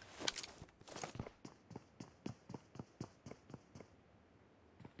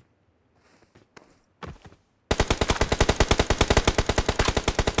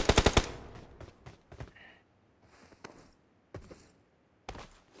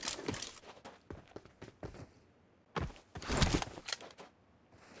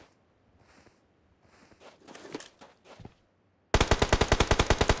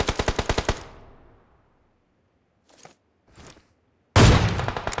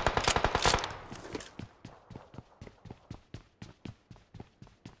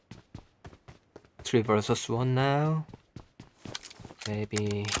 Three versus 1 now.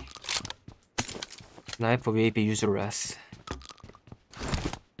 Maybe sniper will be useless.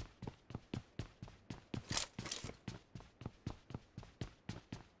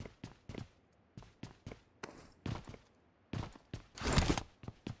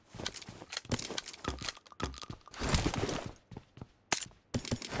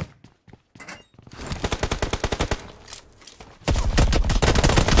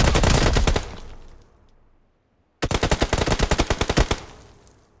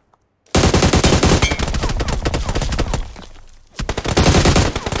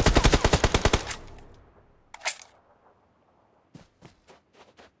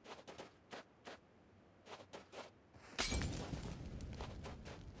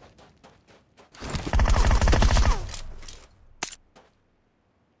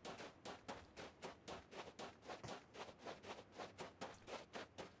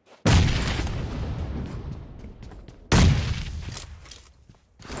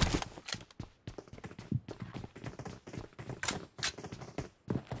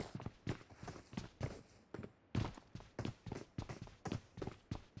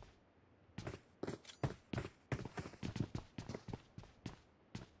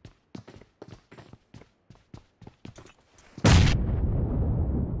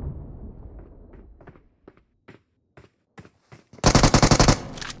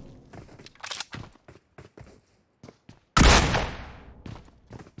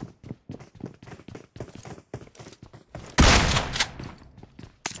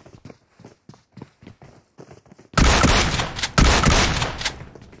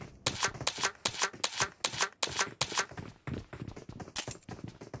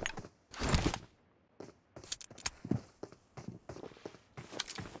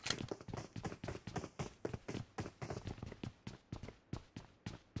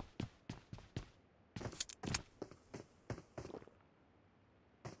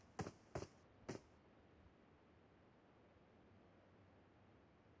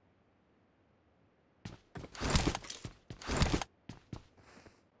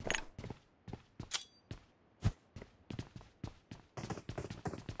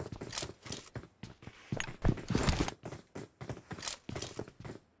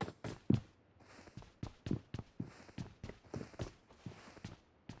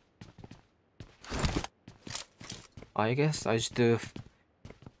 I guess I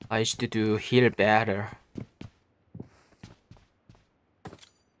should do heal better.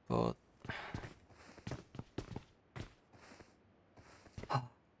 But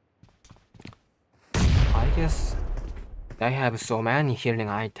I guess I have so many healing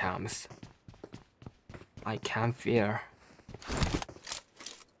items. I can't fear.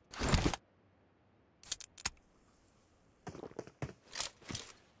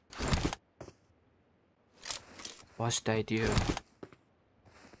 What should I do?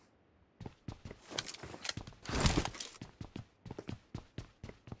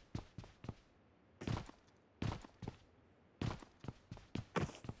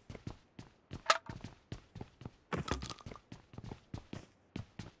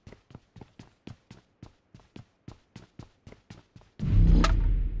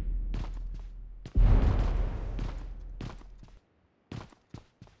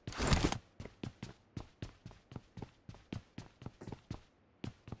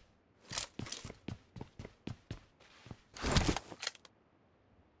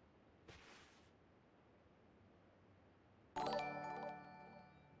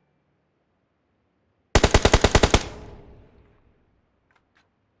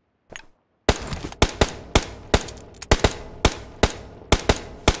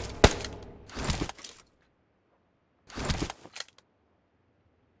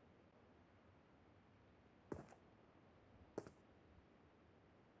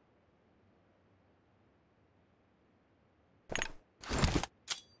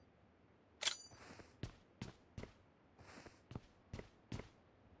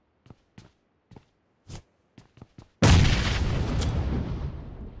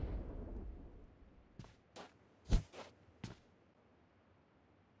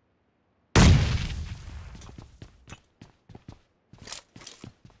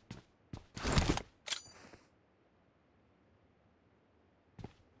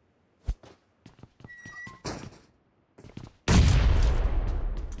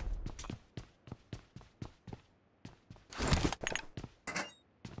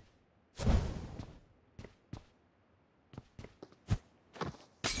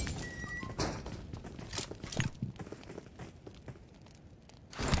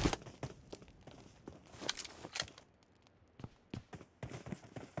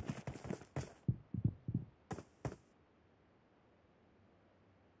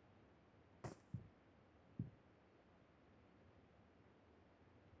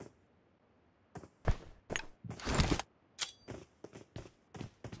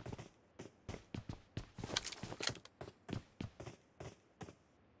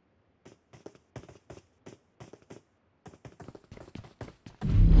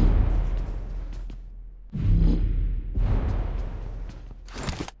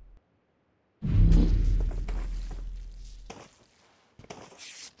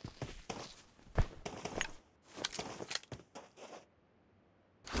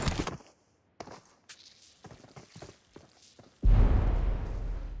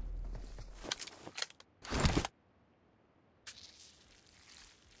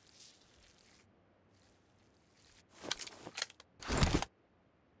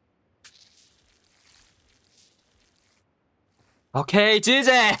 Okay,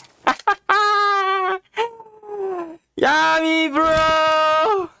 GJ. Yummy,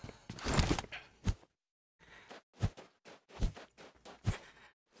 bro.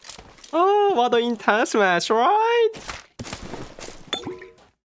 Oh, what an intense match, right?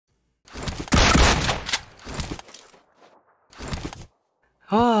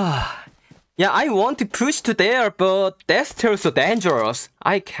 Ah, yeah, I want to push to there, but that's still so dangerous.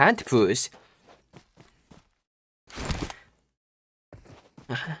 I can't push.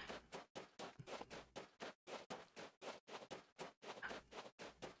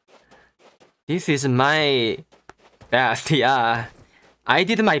 This is my best, yeah. I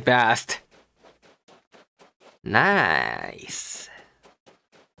did my best. Nice.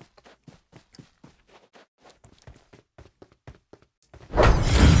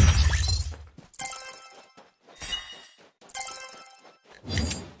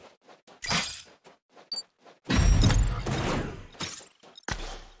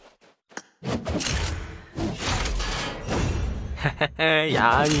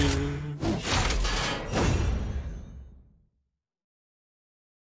 Yummy.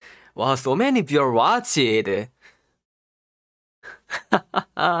 Wow, so many people watch it.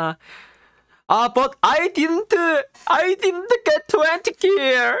 But I didn't get 20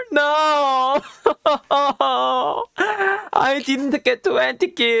 kill. No. I didn't get 20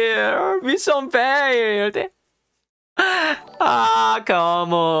 kill. Mission failed.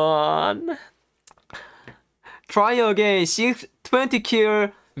 Come on. Try again. 20 kill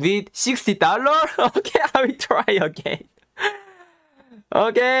with $60. Okay, I will try again.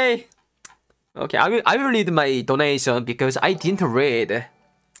 Okay. Okay, I will read my donation because I didn't read.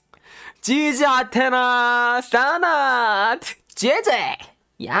 GG Athena, Sanat, JJ,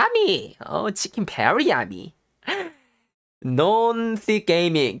 yummy. Oh, chicken very yummy. Noncy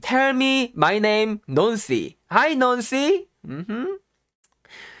Gaming, tell me my name Noncy. Hi Noncy.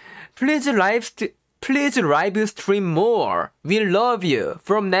 Please live stream more. We love you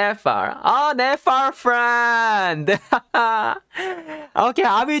from Nepal. Oh, Nepal friend. Okay,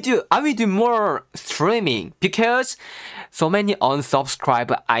 I will do more streaming because so many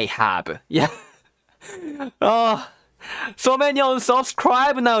unsubscribe I have. Yeah. Oh, so many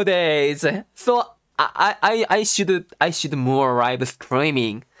unsubscribe nowadays. So I should more live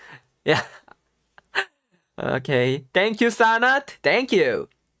streaming. Yeah. Okay. Thank you, Sanat. Thank you.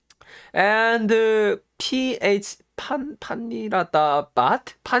 And PH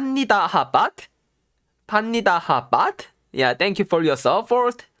Pannidahabat. Yeah, thank you for your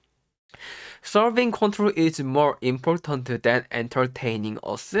support. Serving control is more important than entertaining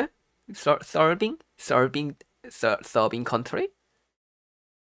us. Serving country.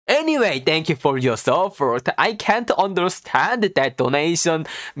 Anyway, thank you for your support. I can't understand that donation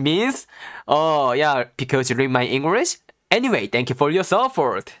means. Oh yeah, because you read my English. Anyway, thank you for your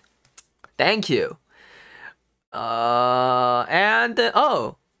support. Thank you. Lunar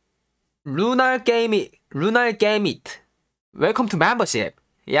Gamit. Welcome to membership.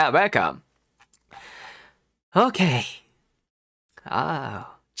 Yeah, welcome. Okay.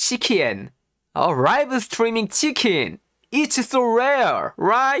 Chicken. Oh, live streaming chicken. It's so rare,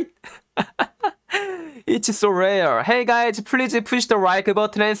 right? It's so rare. Hey guys, please push the like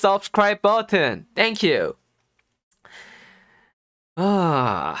button and subscribe button. Thank you.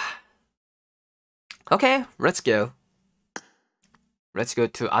 Okay, let's go. Let's go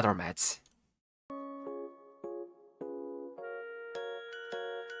to other match.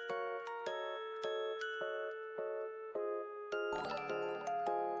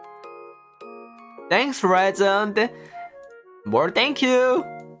 Thanks, Legend. More thank you.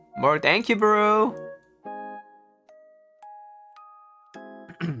 More thank you, bro.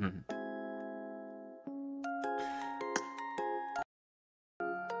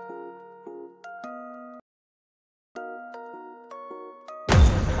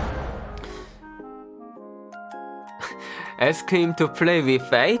 Ask him to play with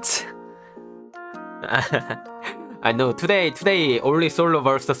fate. I know today only solo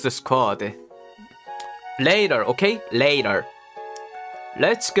versus squad. Later, okay? Later.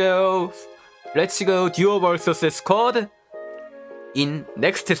 Let's go duo versus squad in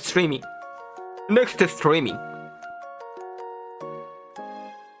next streaming.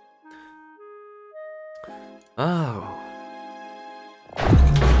 Oh.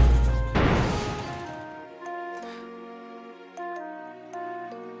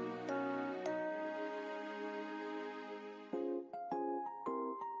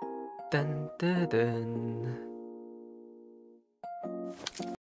 Dun, dun, dun.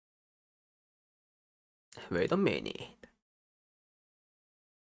 Wait a minute.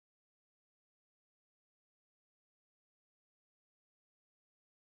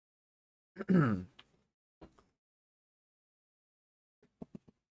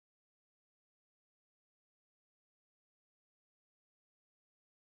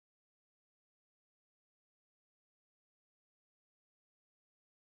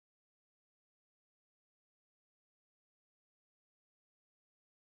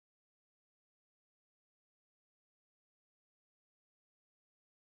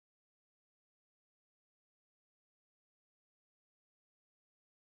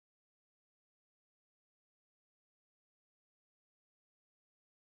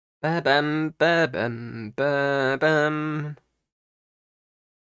 Ba-bam, ba-bam, ba-bam.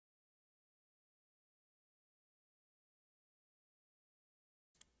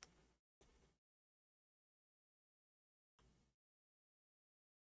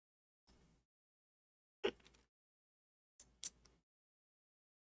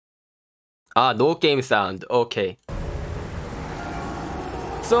 Ah, no game sound. Okay.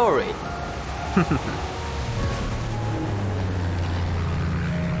 Sorry.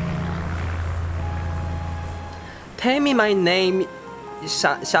 Tell me my name.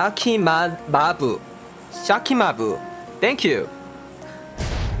 Shakimabu. Shakimabu. Thank you.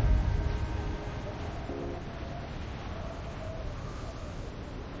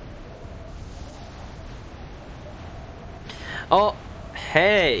 Oh,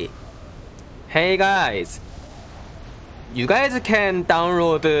 hey. Hey guys. You guys can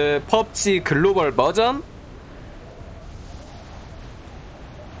download the PUBG global version?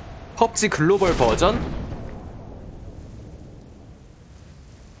 PUBG global version?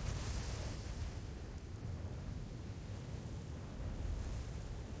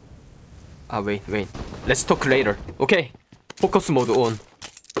 Ah, wait. Let's talk later. Okay. Focus mode on.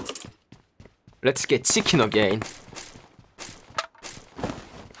 Let's get chicken again.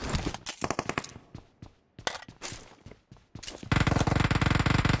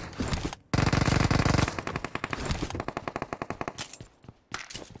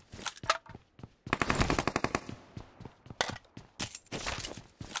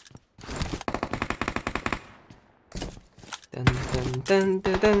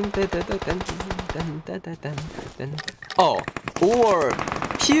 Oh, or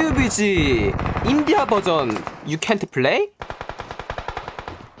PUBG India version you can't play?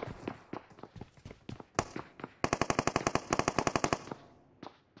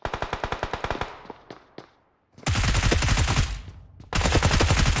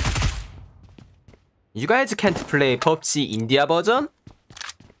 You guys can't play PUBG India version?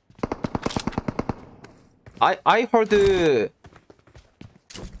 I heard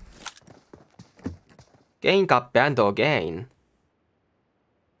game got banned again.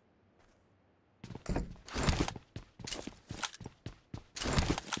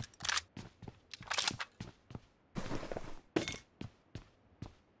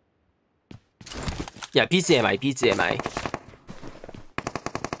 Yeah, BGMI.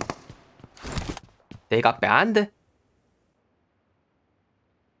 They got banned?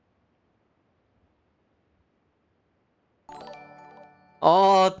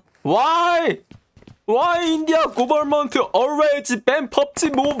 Why? Why India government always ban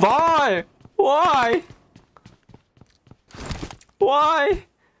PUBG Mobile? Why? Why?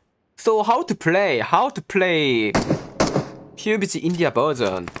 So how to play? How to play PUBG India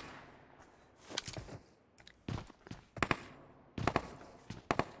version?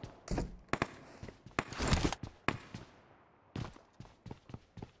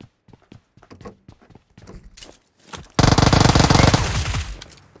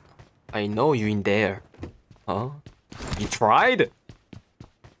 I know you in there. Huh? You tried?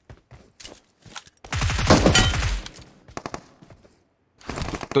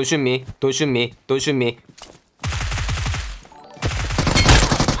 Don't shoot me. Don't shoot me. Don't shoot me.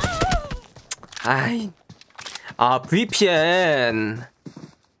 VPN.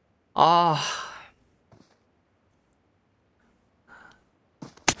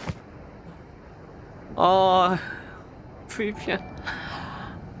 VPN.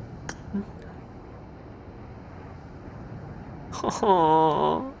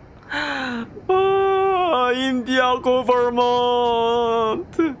 India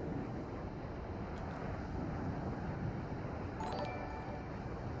government.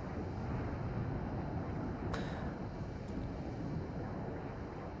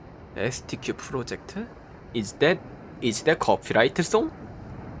 STQ project? Is that copyright song?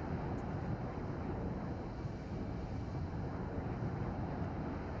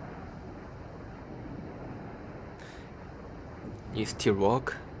 You still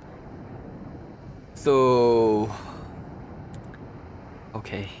work? So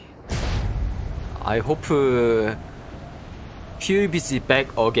okay. I hope PUBG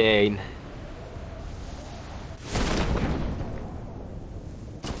back again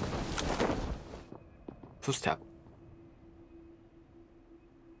to step.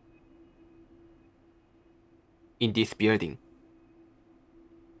 In this building.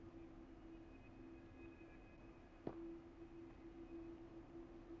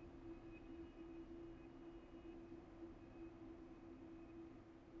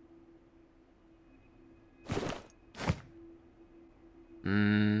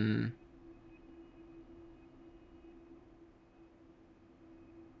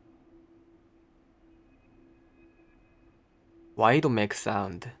 Why don't make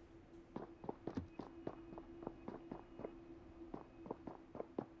sound?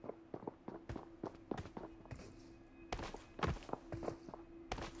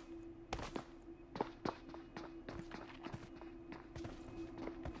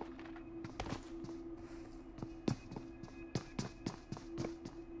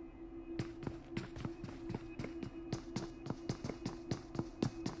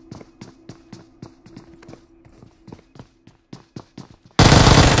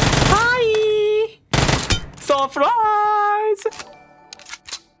 Surprise!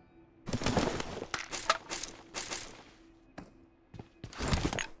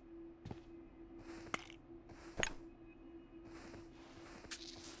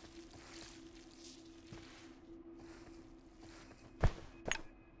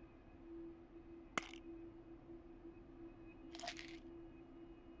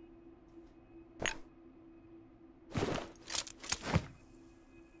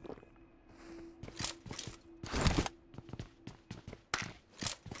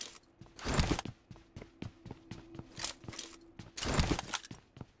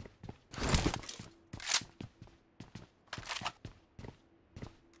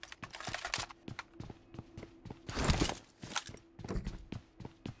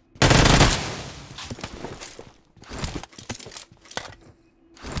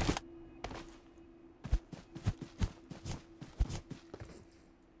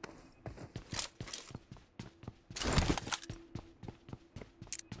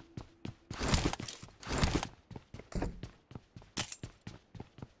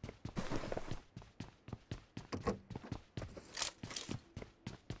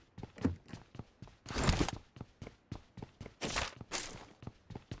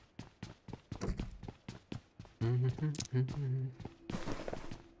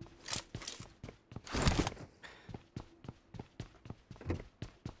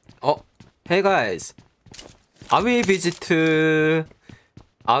 Oh, hey guys, I will visit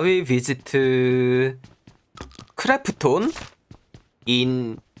Crafton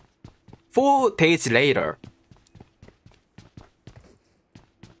in 4 days later.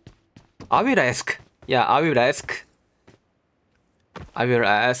 I will ask. Yeah, I will ask. I will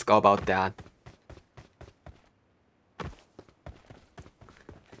ask about that.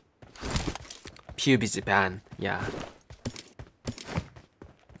 PUBG ban. Yeah.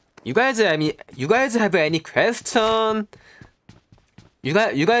 You guys have any question?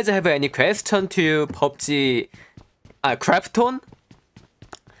 You guys have any question to PUBG Crafton?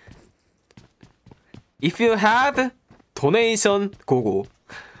 If you have, donation go.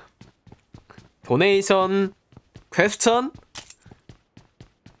 Donation question,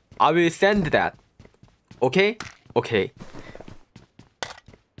 I will send that. Okay? Okay.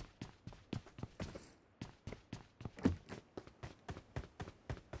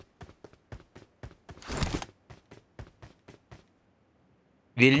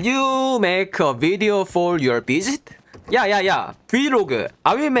 Will you make a video for your visit? Yeah. Vlog.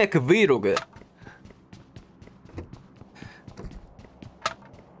 I will make a vlog.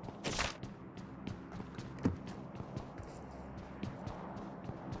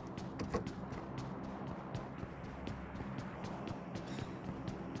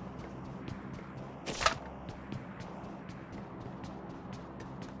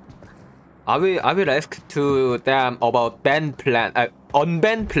 I will ask to them about ban plan,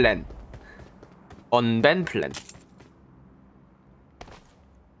 unban plan. Unban plan.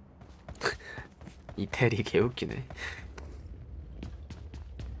 이태리 개웃기네.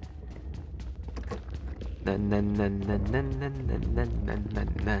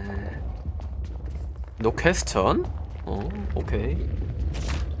 No question? Oh, okay.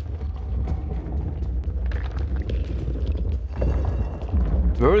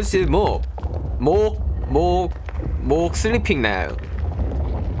 Where's the Mo? Mo sleeping now.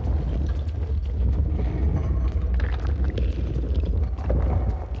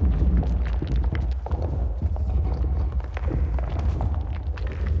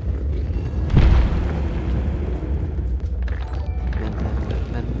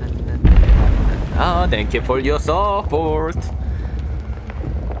 Thank you for your support.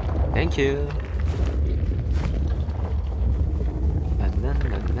 Thank you.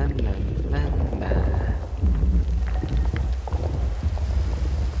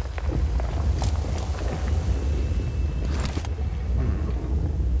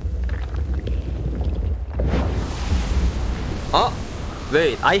 Oh,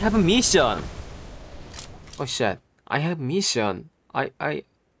 wait, I have a mission. Oh shit, I have a mission. I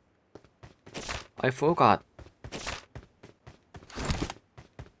forgot.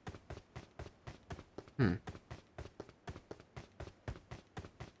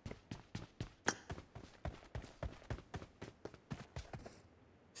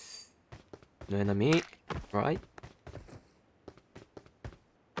 No enemy, right?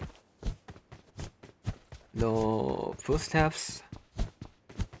 No footsteps.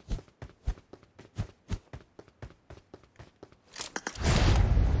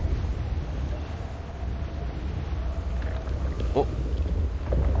 Oh,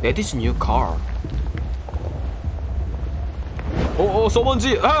 that is new car. Oh, someone's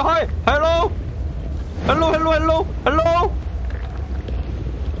here. Hi, hello, hello.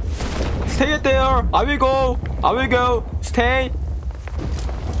 Stay there. I will go. Stay.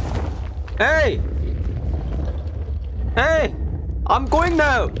 Hey, I'm going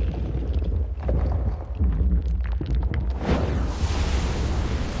now.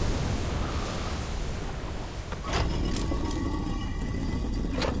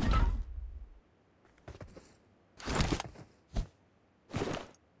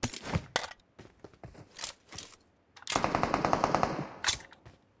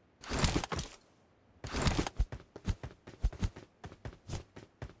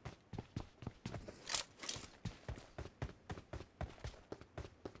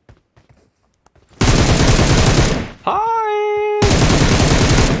 Hi!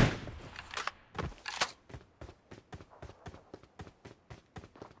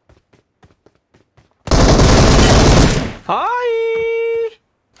 Hi!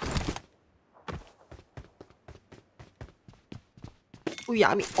 Oh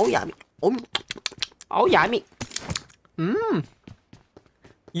yummy, oh yummy.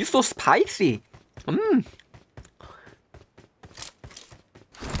 You so spicy.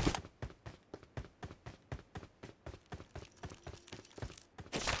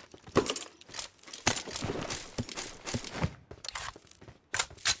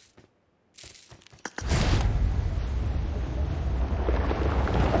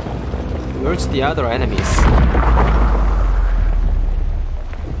 Where's the other enemies?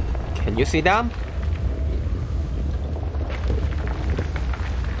 Can you see them?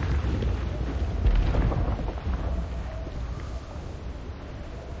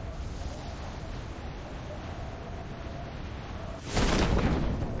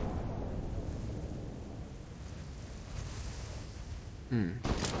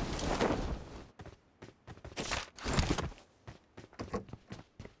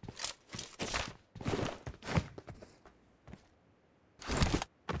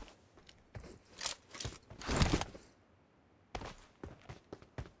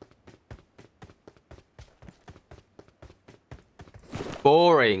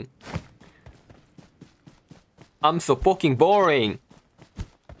 Boring. I'm so fucking boring.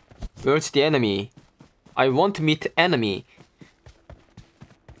 Where's the enemy? I want to meet enemy.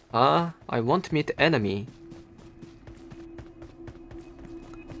 I want to meet enemy.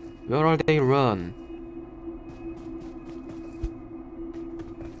 Where are they run?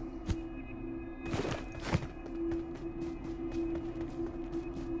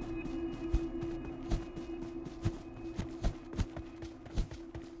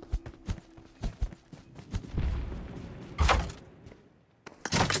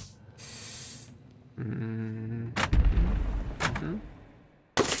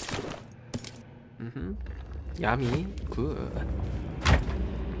 Yummy, good.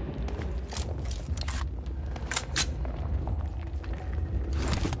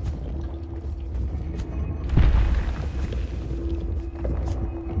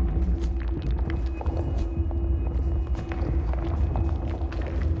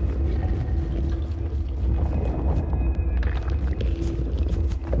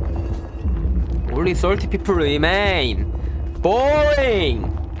 Only 30 people remain.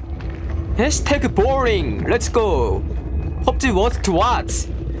 Boring! Hashtag boring! Let's go! PUBG must watch!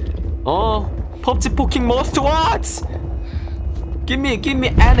 PUBG booking must watch! Give me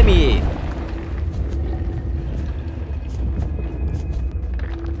enemy!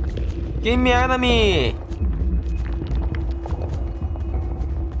 Give me enemy!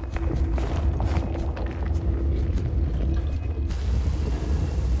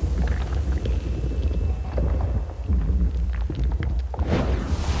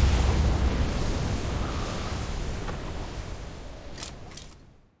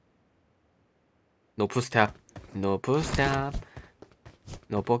 No footstep. No footstep.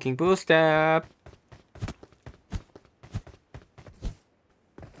 No fucking footstep.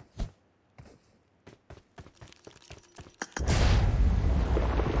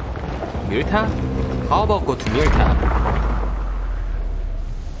 Milta? How about go to Milta?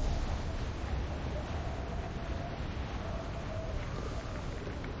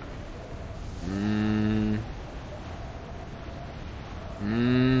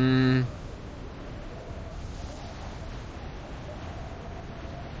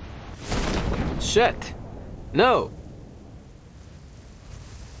 Shit! No!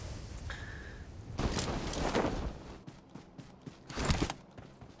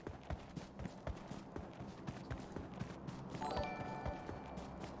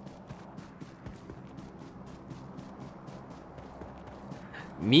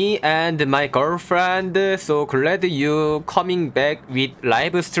 Me and my girlfriend, so glad you coming back with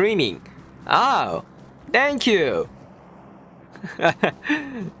live streaming. Oh, thank you.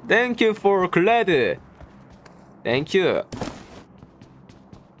 Thank you for glad. Thank you.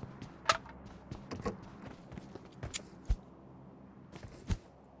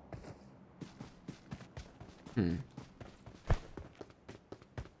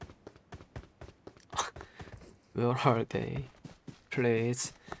 Where are they?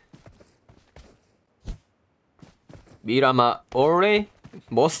 Please. Mirama Ore?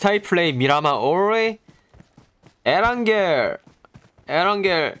 Must I play Mirama Ore? Erangel!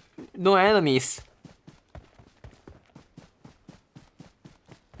 Erangel, no enemies.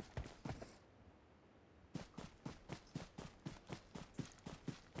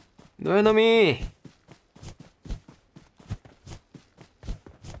 No enemy!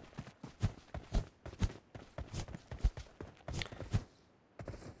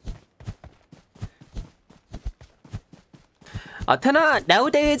 Athena,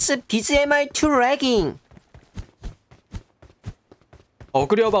 nowadays BGMI too lagging.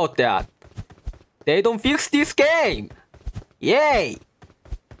 Agree about that. They don't fix this game. Yay!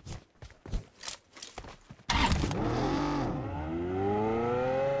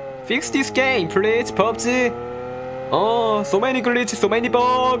 Fix this game, please, PUBG. Oh, so many glitches, so many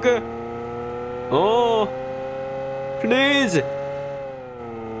bugs. Oh, please.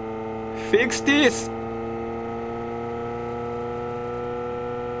 Fix this.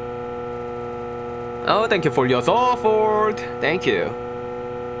 Oh, thank you for your support. Thank you.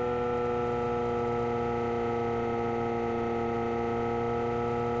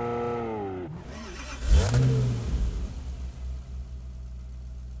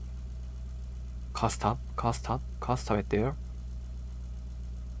 Car stop right there.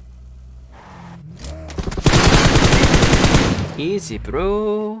 Easy,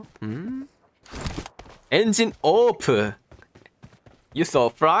 bro. Engine off. You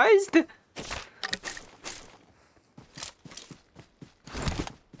surprised?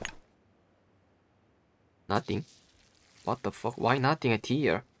 Nothing. What the fuck? Why nothing at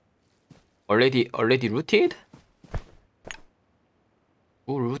here? Already rooted?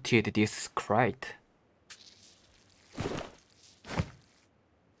 Who rooted this crate?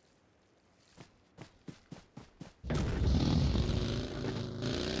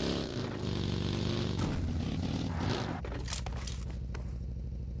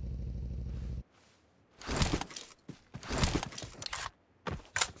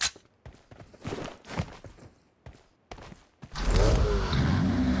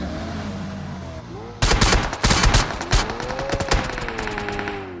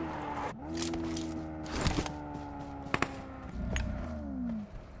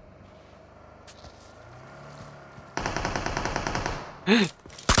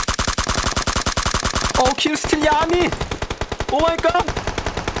 Oh, kill still Yami! Oh my god!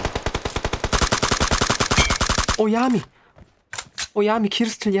 Oh, Yami! Oh, Yami, kill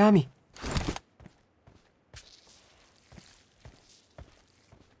still Yami!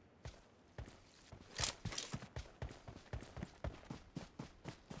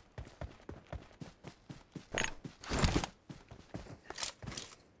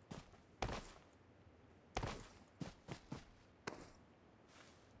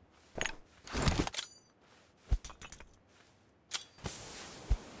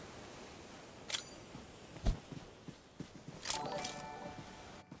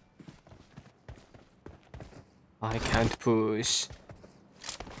 I can't push.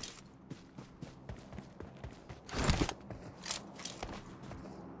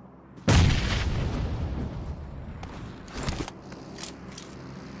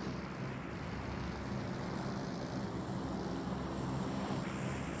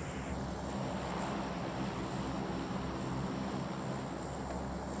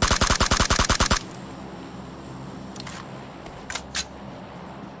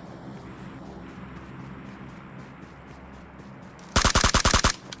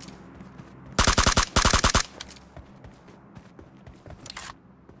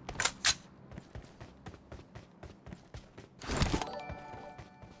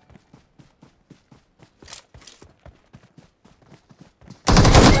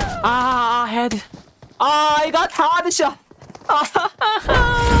 head. I got hard shot.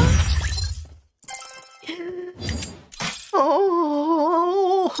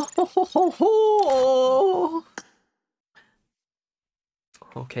 Oh.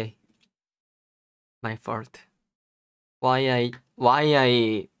 Okay. My fault. Why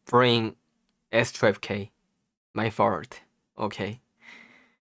I bring S12K? My fault. Okay.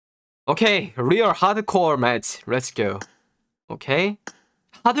 Okay, real hardcore match. Let's go. Okay.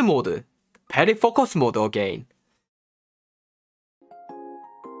 Hard mode. Very focus mode again.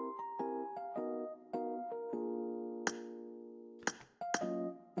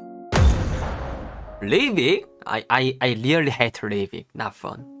 Living? I really hate living. Not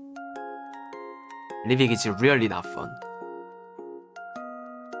fun. Living is really not fun.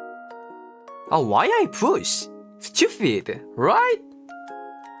 Oh, why I push? Stupid, right?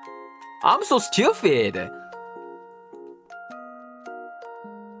 I'm so stupid.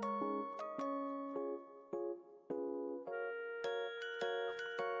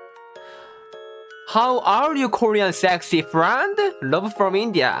 How are you, Korean sexy friend? Love from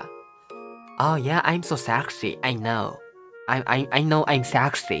India. Oh yeah, I'm so sexy. I know. I know I'm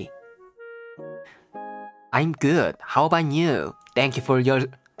sexy. I'm good. How about you? Thank you for your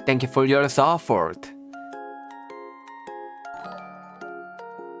support.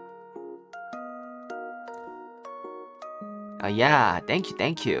 Yeah,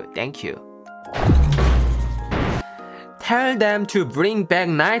 thank you. Tell them to bring back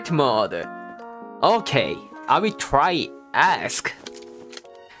night mode. Okay, I will try. Ask.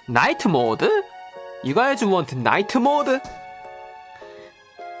 Night mode? You guys want night mode?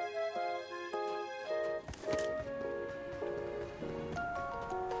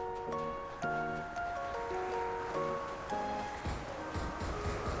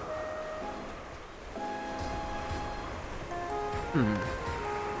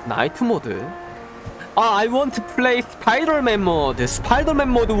 Night mode? I want to play Spider-Man mode. Spider-Man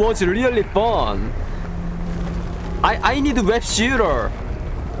mode was really fun. I need a web shooter.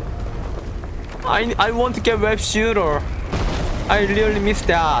 I want to get web shooter. I really miss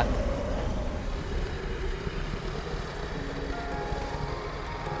that.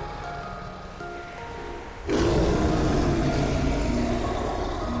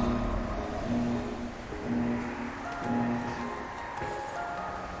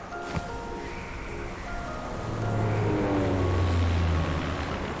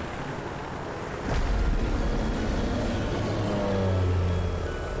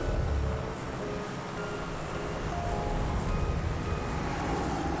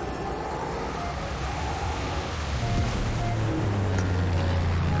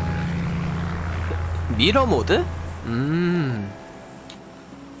 Mirror mode?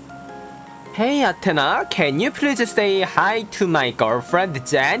 Hey Athena, can you please say hi to my girlfriend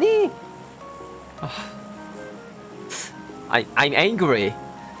Jenny? I'm angry.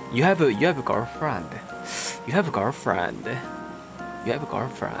 You have a girlfriend. You have a girlfriend.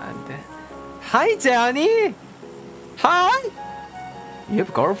 Hi Jenny. Hi. You have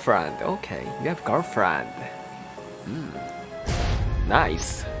a girlfriend. Okay, you have a girlfriend.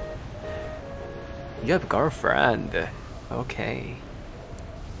 Nice. You have a girlfriend. Okay.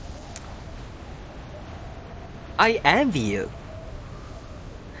 I envy you.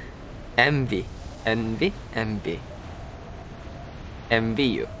 Envy you.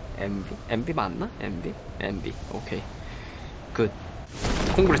 Envy 맞나? Envy. Okay. Good.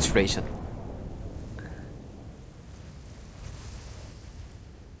 Congratulations.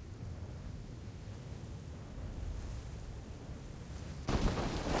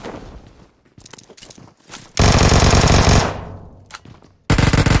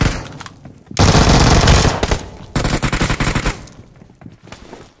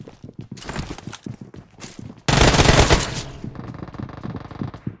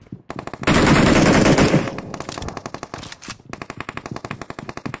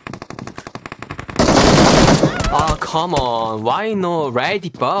 Come on, why no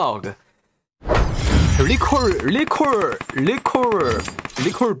red bug? Liquor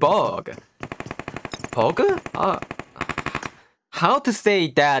bug. Bug? How to say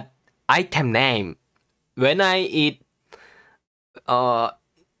that item name when I eat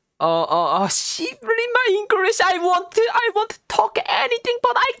shivering my English. I want to talk anything,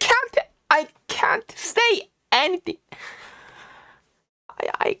 but I can't say anything.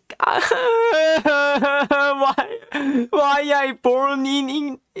 Why I born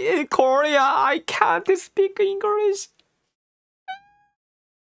in Korea? I can't speak English.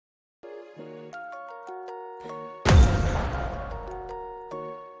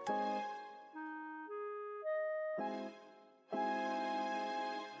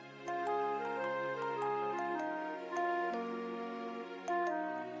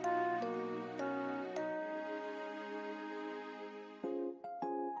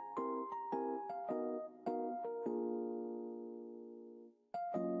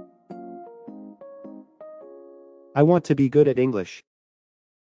 I want to be good at English.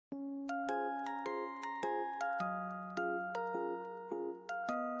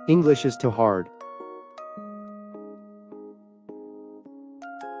 English is too hard.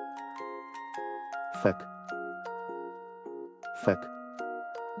 Fuck. Fuck.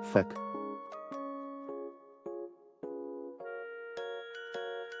 Fuck.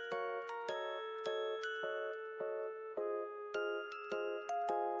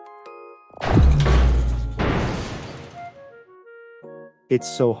 It's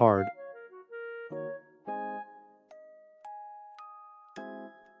so hard.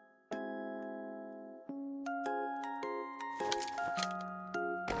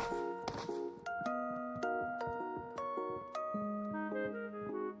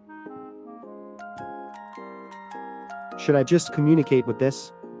 Should I just communicate with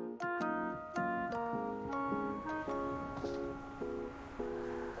this?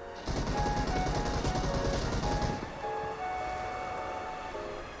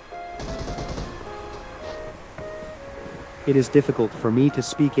 It is difficult for me to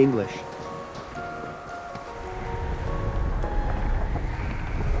speak English.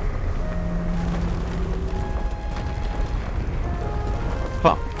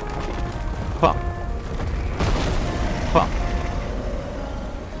 Huh. Huh. Huh.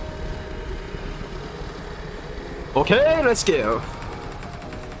 Okay, let's go.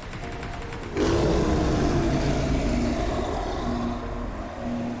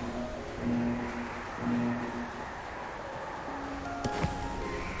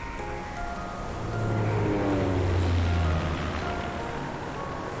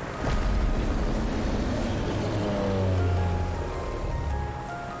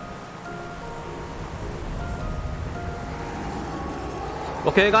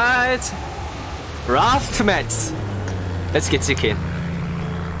 Okay, guys, last match. Let's get chicken.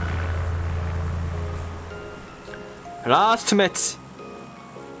 Last match.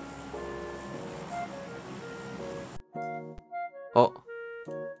 Oh,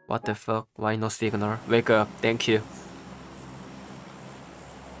 what the fuck? Why no signal? Wake up. Thank you.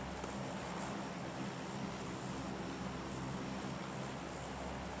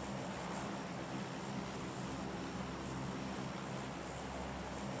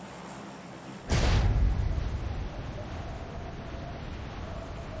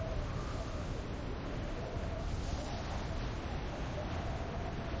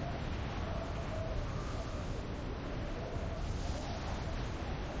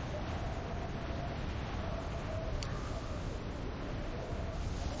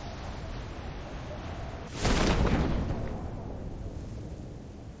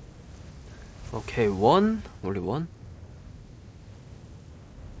 Okay, one? Only one?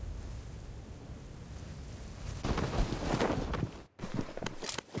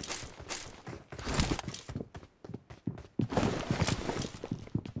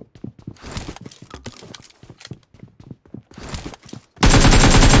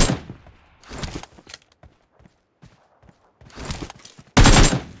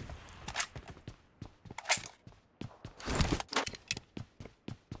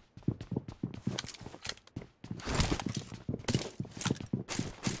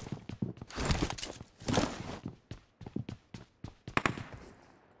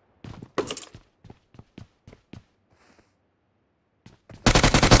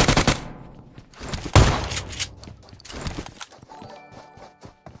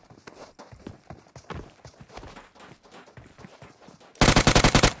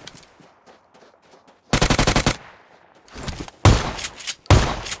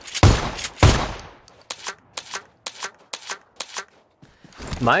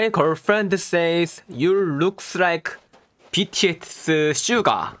 My girlfriend says you looks like BTS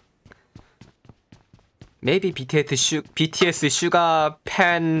Suga. Maybe BTS Suga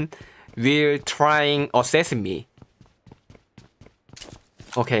fan will try assess me.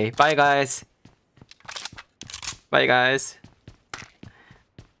 Okay, bye guys. Bye guys.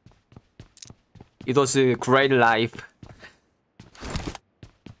 It was a great life.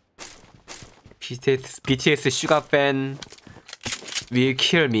 BTS Suga fan will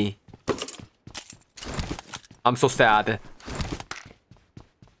kill me. I'm so sad.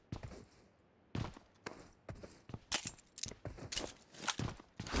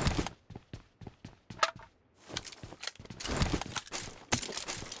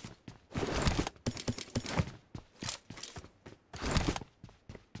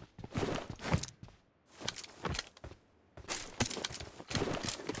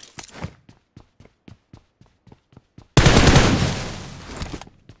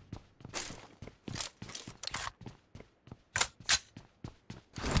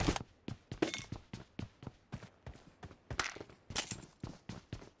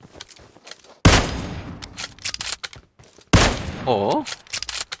 어?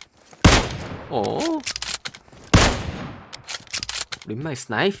 어? Read my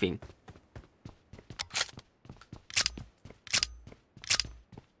sniping.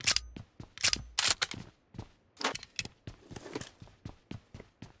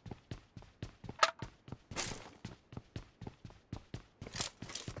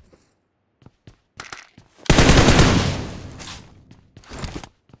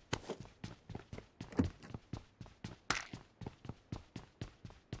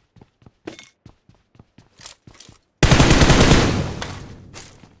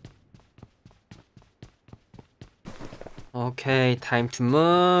 Okay, time to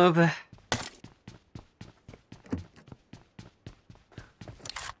move.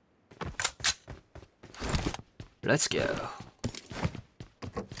 Let's go.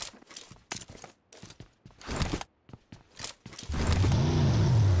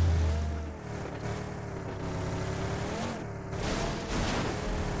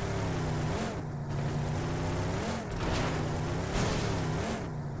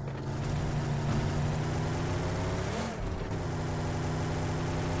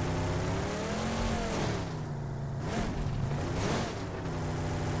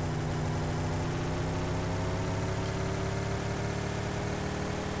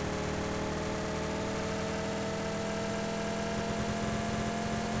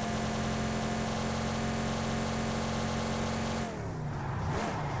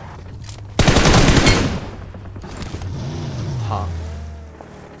 Huh.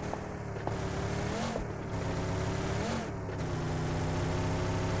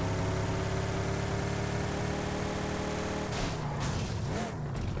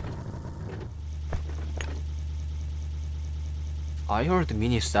 I heard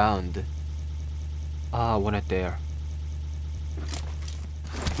mini sound. Ah, one right there.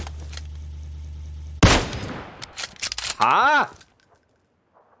 Ah!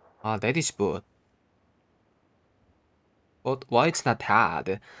 Ah, that is good. But why it's not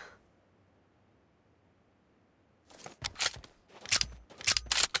hard?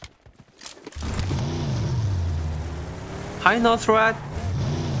 Hi, no threat.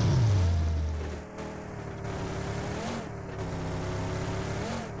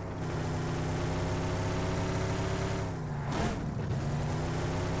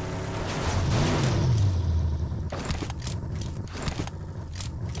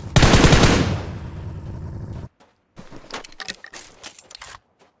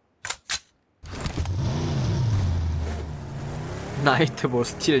 Night was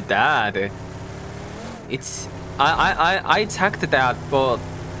still dead. It's I checked that, but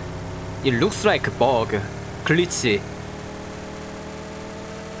it looks like a bug, glitchy.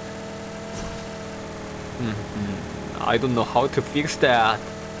 I don't know how to fix that.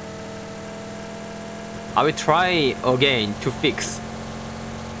 I will try again to fix.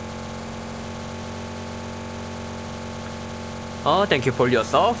 Oh, thank you for your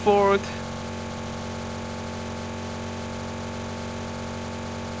support.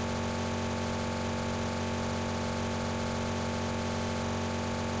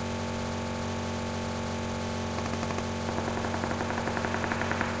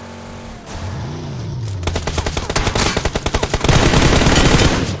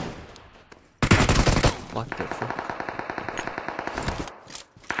 What the fuck?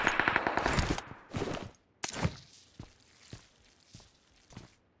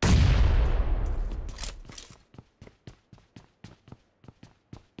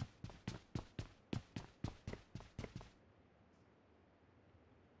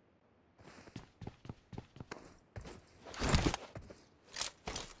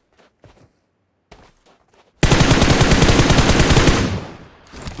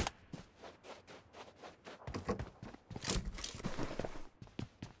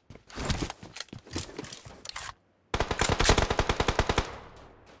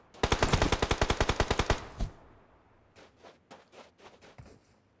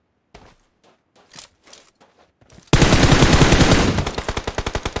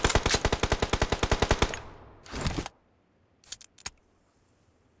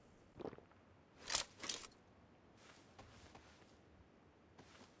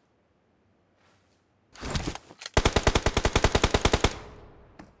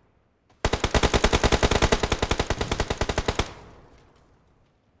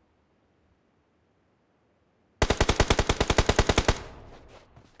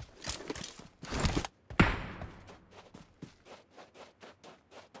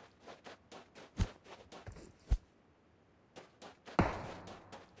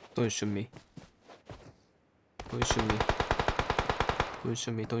 Don't shoot me. Don't shoot me. Don't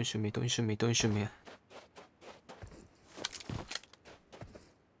shoot me, don't shoot me, don't shoot me, don't shoot me.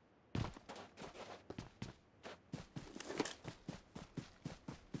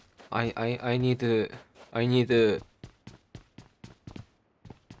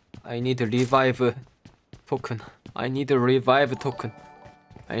 I need revive token. I need a revive token.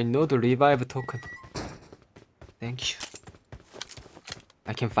 I know the revive token. Thank you.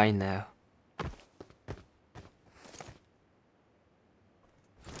 I can find now.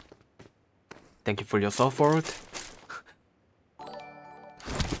 Thank you for your support.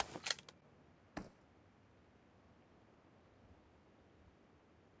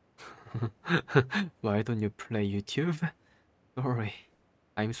 Why don't you play YouTube? Sorry,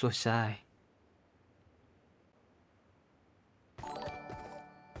 I'm so shy.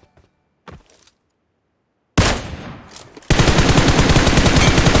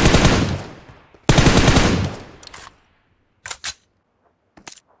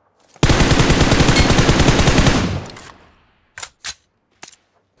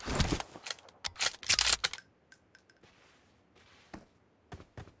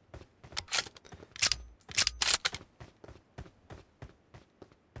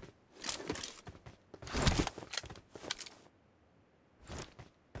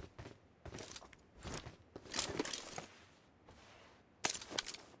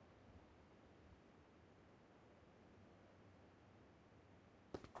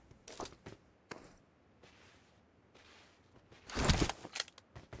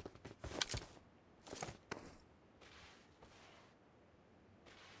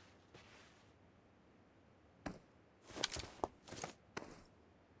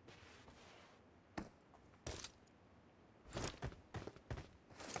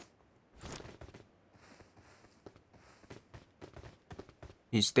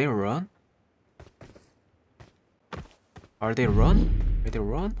 Is they run? Are they run? Are they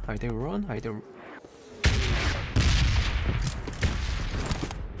run? Are they run? Are they...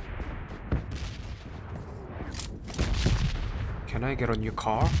 Can I get a new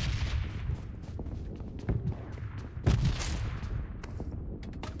car?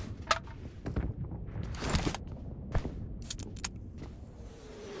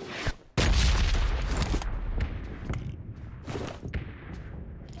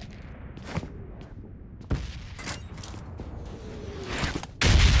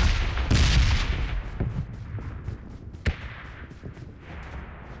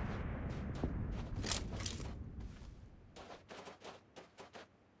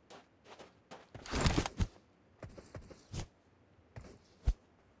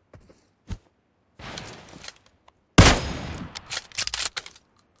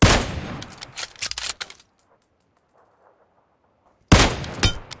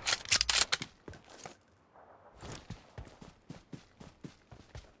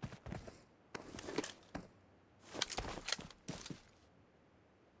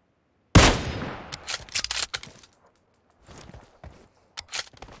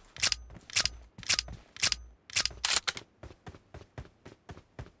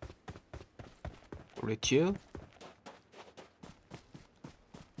 With you?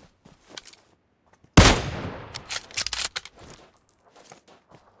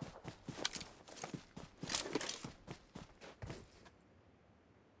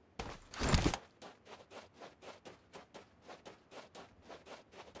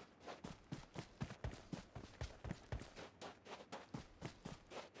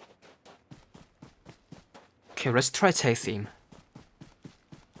 Okay, let's try chasing him.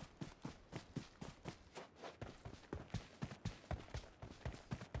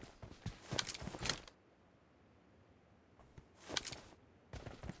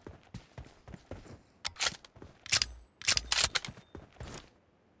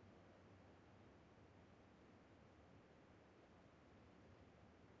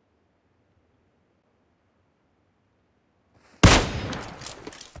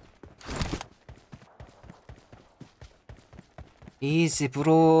 Easy,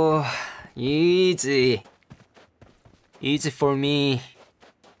 bro. Easy. Easy for me.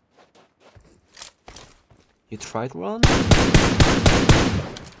 You tried run?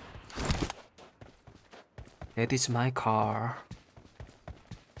 That is my car.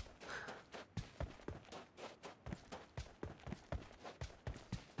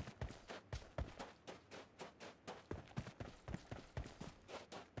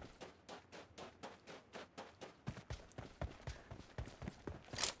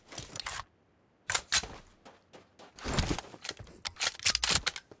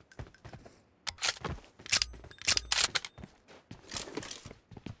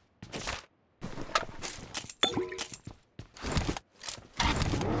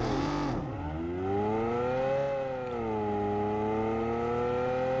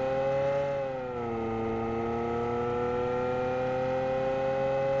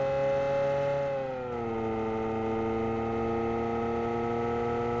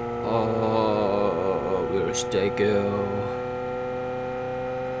 Oh, where should I go?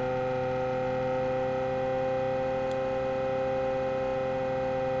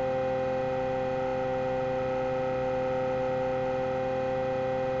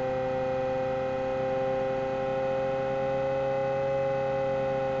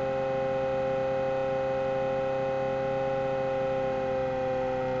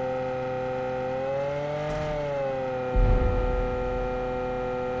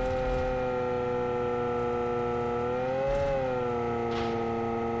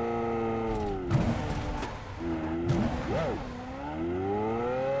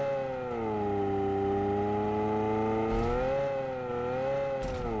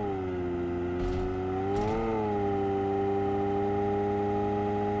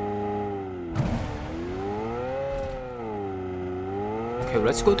 Okay,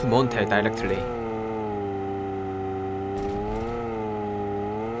 let's go to Monte directly.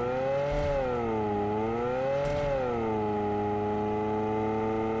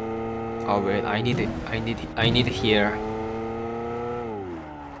 Oh wait, I need here.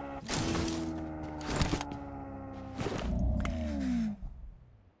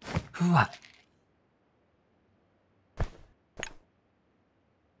 Hooah.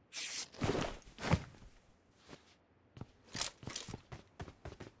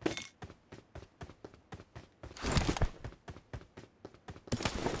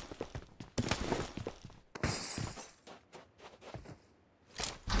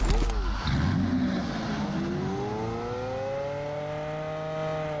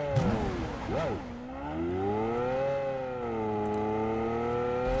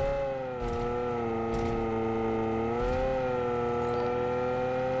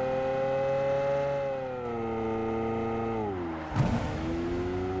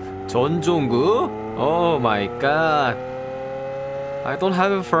 전종구? Oh my god. I don't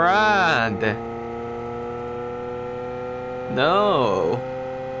have a friend. No.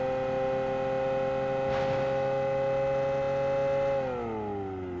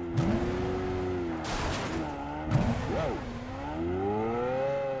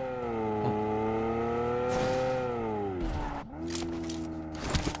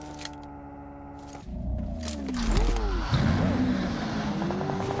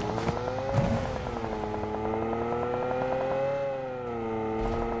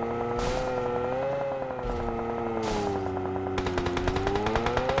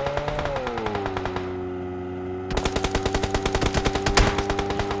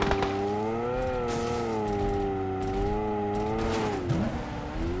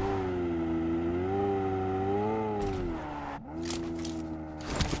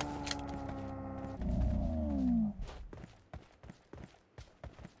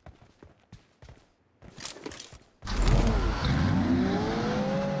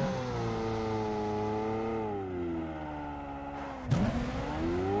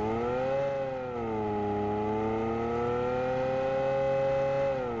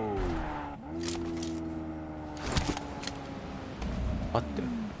 What the?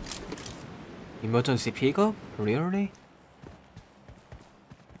 Emergency pickup? Really?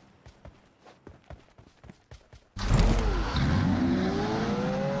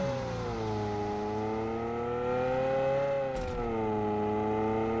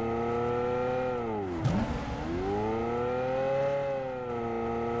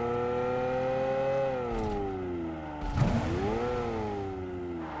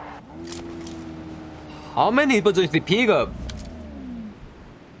 How many emergency pickup?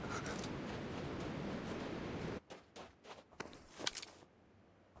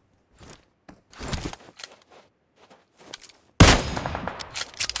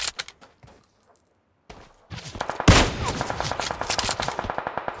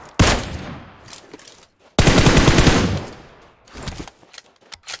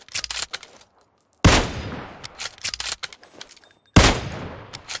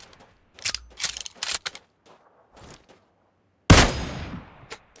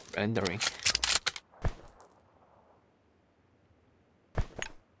 Rendering.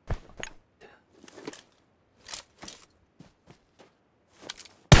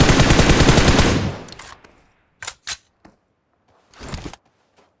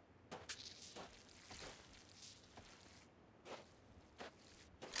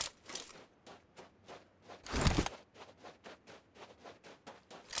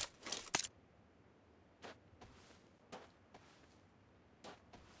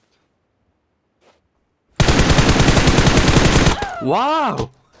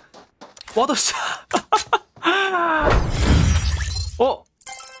 Wow! What a shot! Oh!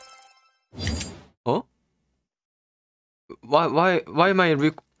 Oh? Why am I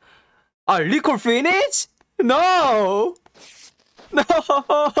liquor finish? No! No!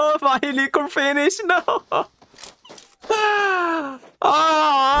 My liquor finish, no!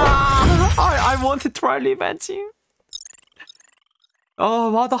 I want to try revenge.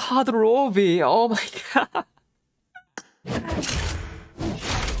 Oh, what a hard lobby. Oh my god.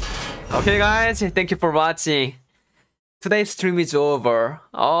 Okay guys, thank you for watching. Today's stream is over.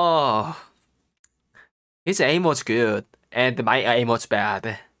 Oh, his aim was good and my aim was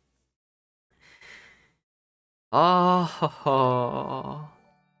bad. Oh,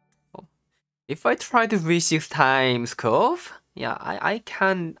 if I try to V6 times curve, yeah, I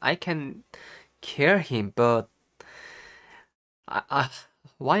can kill him, but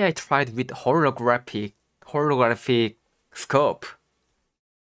why I tried with holographic scope?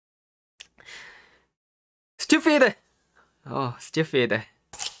 Stupid! Oh, stupid.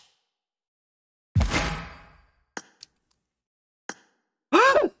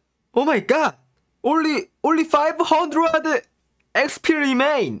 Oh my god! Only 500 XP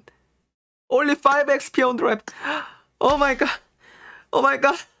remain! Only 5 XP on the rep. Oh my god! Oh my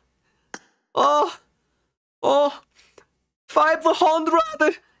god! Oh!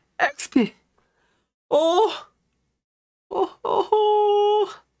 500 XP! Oh!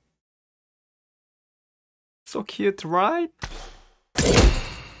 So cute, right?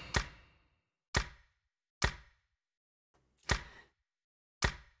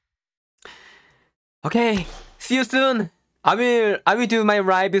 Okay, see you soon. I will do my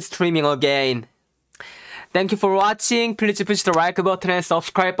live streaming again. Thank you for watching. Please push the like button and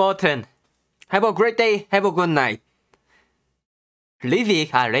subscribe button. Have a great day. Have a good night.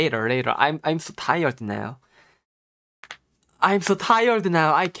 Leaving? Later. I'm so tired now. I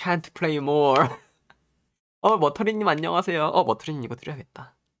can't play more. 머터리님 안녕하세요. 머터리님 이거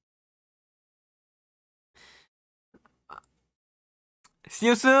드려야겠다. See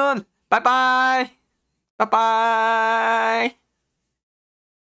you soon. Bye bye. Bye bye.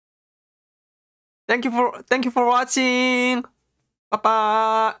 Thank you for watching. Bye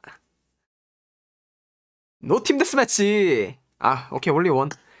bye. No team deathmatch. Okay, only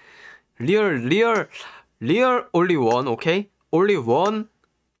one. Real only one, okay? Only one.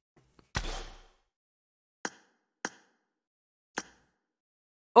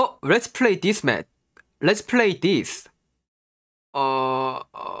 Oh, let's play this match. Let's play this.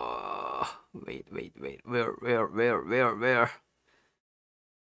 Wait. Where?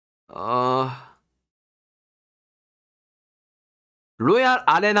 Royal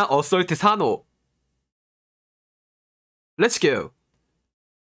Arena Assault Sano. Let's go.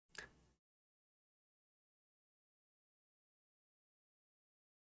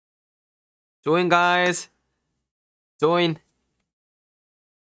 Join, guys. Join.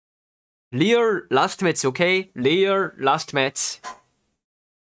 Real last match, okay? Real last match.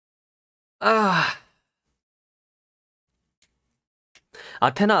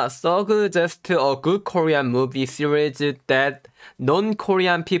 Athena suggests a good Korean movie series that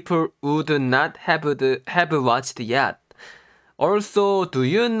non-Korean people would not have watched yet. Also, do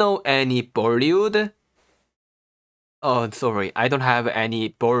you know any Bollywood? Oh, sorry, I don't have any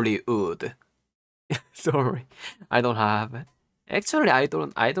Bollywood. Sorry, I don't have. Actually, I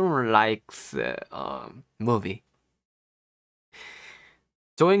don't like movie.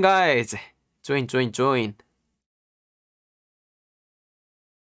 Join, guys. Join.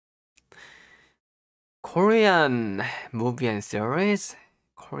 Korean movie and series.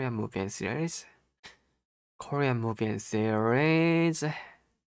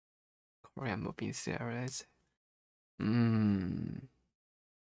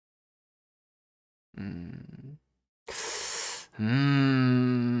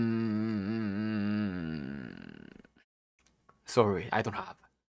 Sorry, I don't have.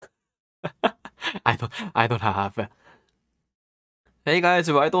 I don't have. Hey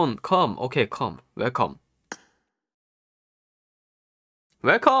guys, why don't come? Okay, come. Welcome.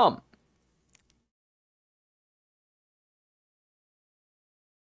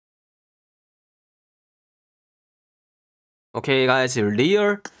 Okay, guys,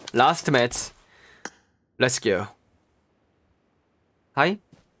 real last match. Let's go. Hi.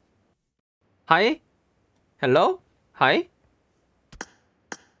 Hello. Hi,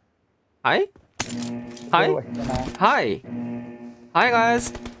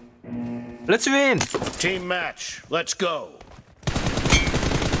 guys. Let's win. Team match. Let's go.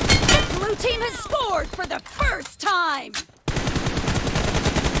 The blue team has scored for the first time.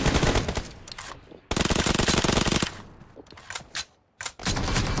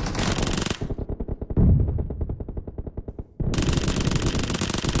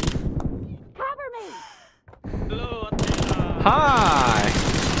 Hi.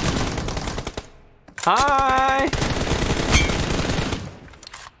 Hi.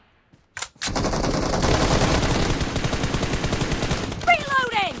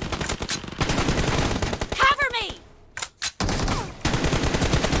 Reloading! Cover me!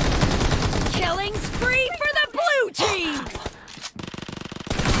 Killing spree for the blue team!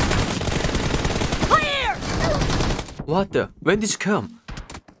 Clear! What the? When did you come?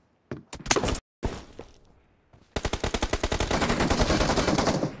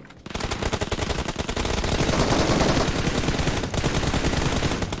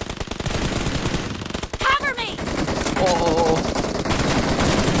 Cover me! Oh,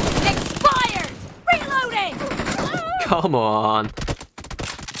 Expired! Reloading! come on.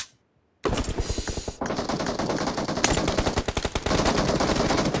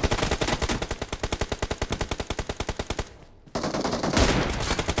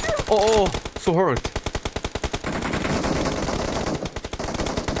 Oh, so hurt.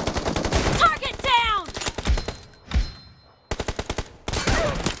 Target down!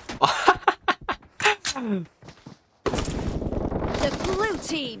 The blue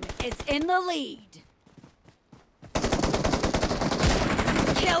team is in the lead.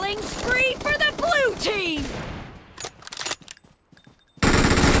 Killing spree for the blue team!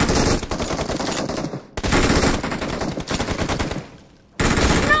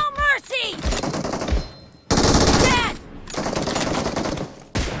 No mercy! Dead!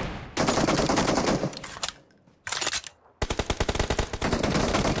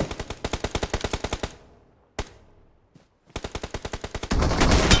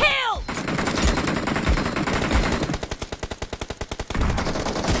 Killed!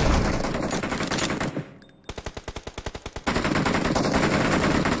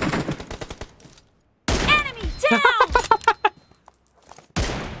 Enemy down!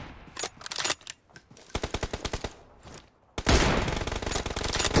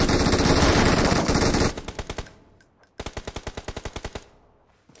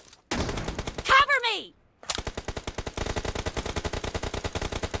 Cover me!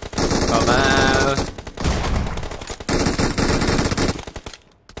 Come on.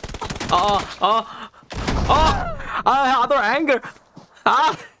 Other angle.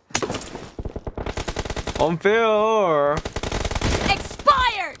 Ah. Unfair.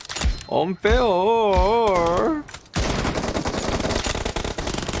 Expired! Unfair.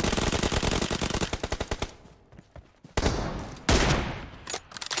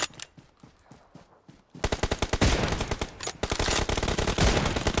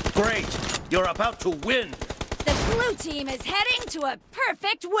 Great! You're about to win! The blue team is heading to a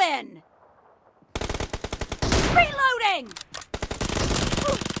perfect win! Reloading!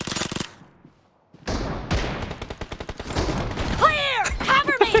 Clear!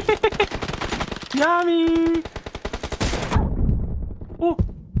 Cover me! Yummy. Oh.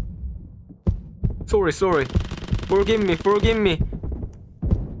 Sorry. Forgive me. Forgive me.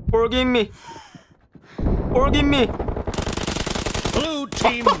 Blue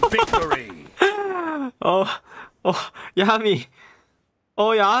team victory! Yummy.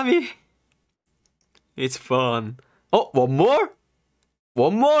 Oh, yummy. It's fun. Oh, one more?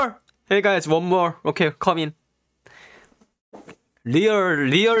 One more? Hey guys, one more. Okay, come in. Real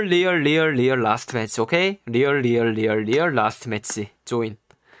last match, okay? Real last match. Join.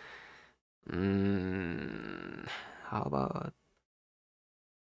 How about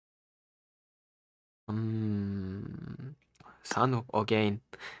Sanuk again.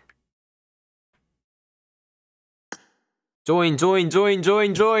 Join. Join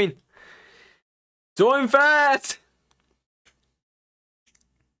fast.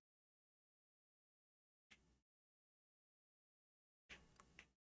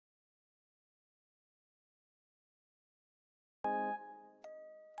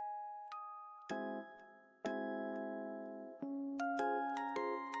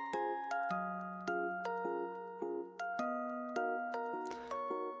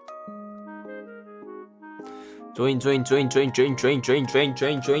 Join.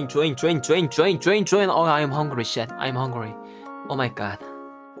 Oh, I'm hungry, shit. I'm hungry. Oh my god.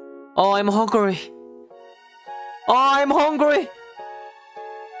 Oh, I'm hungry.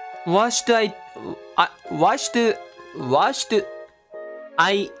 What should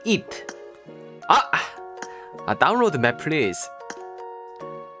I eat? Download the map, please.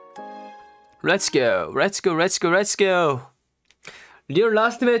 Let's go. Your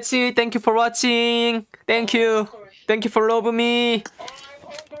last match. Thank you for watching. Thank you for loving me.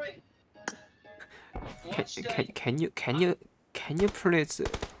 Can you please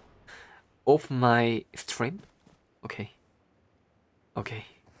off my stream? Okay.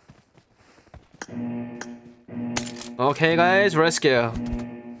 Okay, guys, let's go.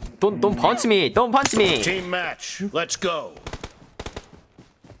 don't punch me. Don't punch me. Team match. Let's go.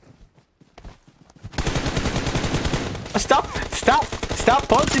 Stop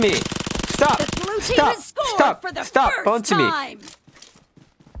punching me. Stop. The blue team has scored for the first punching me. time.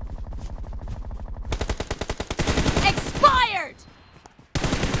 Expired.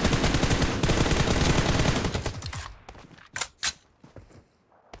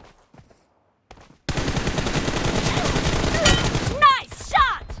 Nice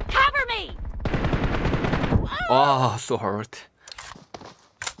shot. Cover me. Oh, so hurt.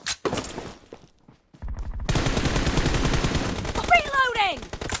 Reloading.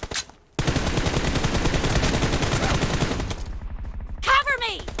 Cover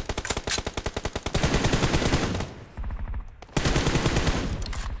me.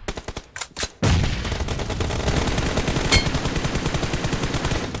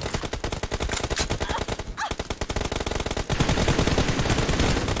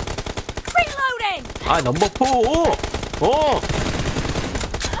 Reloading. 아, 넘버 4. 오.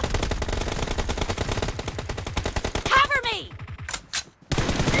 Cover me.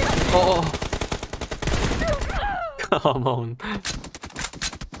 어. Come on.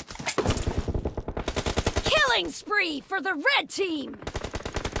 Killing spree for the red team.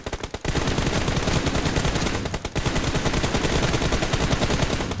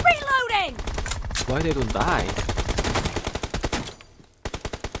 Reloading. Why they don't die?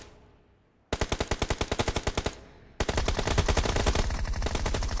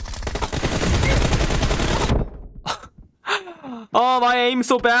 Oh, my aim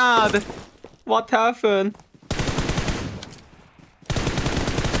so bad. What happened?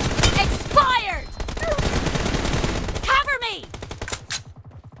 Expired. Cover me.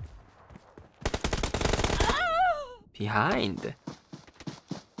 Behind.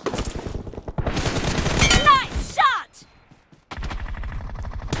 Nice shot.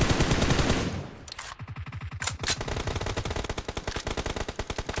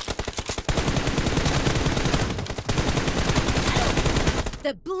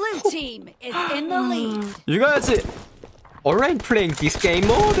 The blue team is in the lead. You guys already playing this game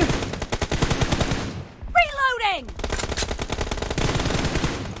mode? Reloading.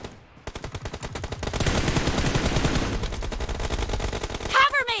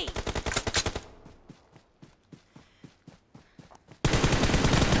 Cover me.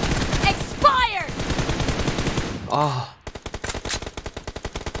 Expired. 아,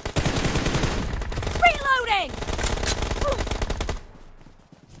 Reloading.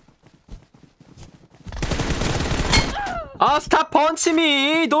 stop punching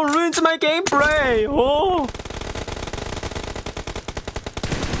me! Don't ruin my gameplay! Oh!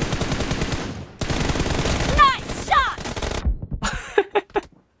 Nice shot.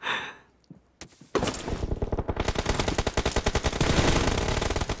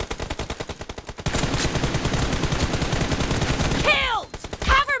 Killed.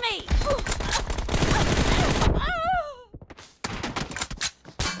 Cover me.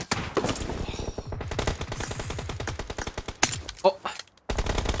 어.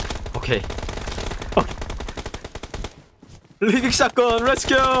 오케이. 리빅 샷건, let's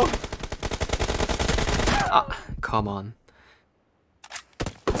go! 아, come on.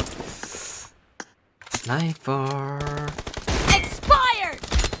 Sniper. Expired.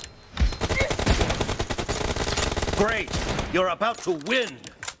 Great. You're about to win.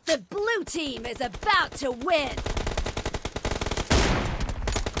 The blue team is about to win.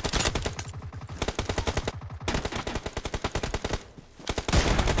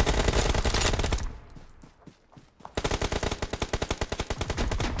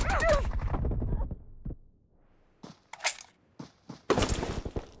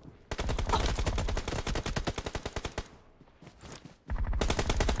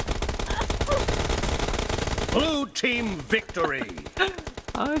 Blue team victory.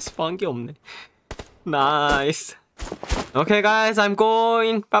 아이씨, 반게 없네. Nice. Okay, guys, I'm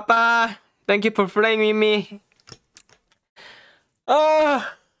going. Bye bye. Thank you for playing with me. Bye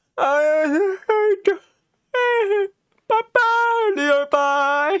bye, dear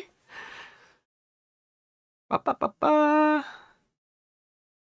bye. Bye bye bye bye.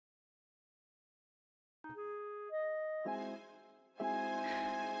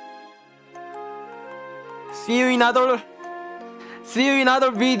 See you in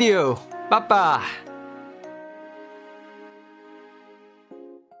another video. Bye bye.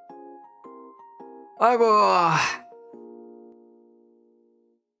 아이고.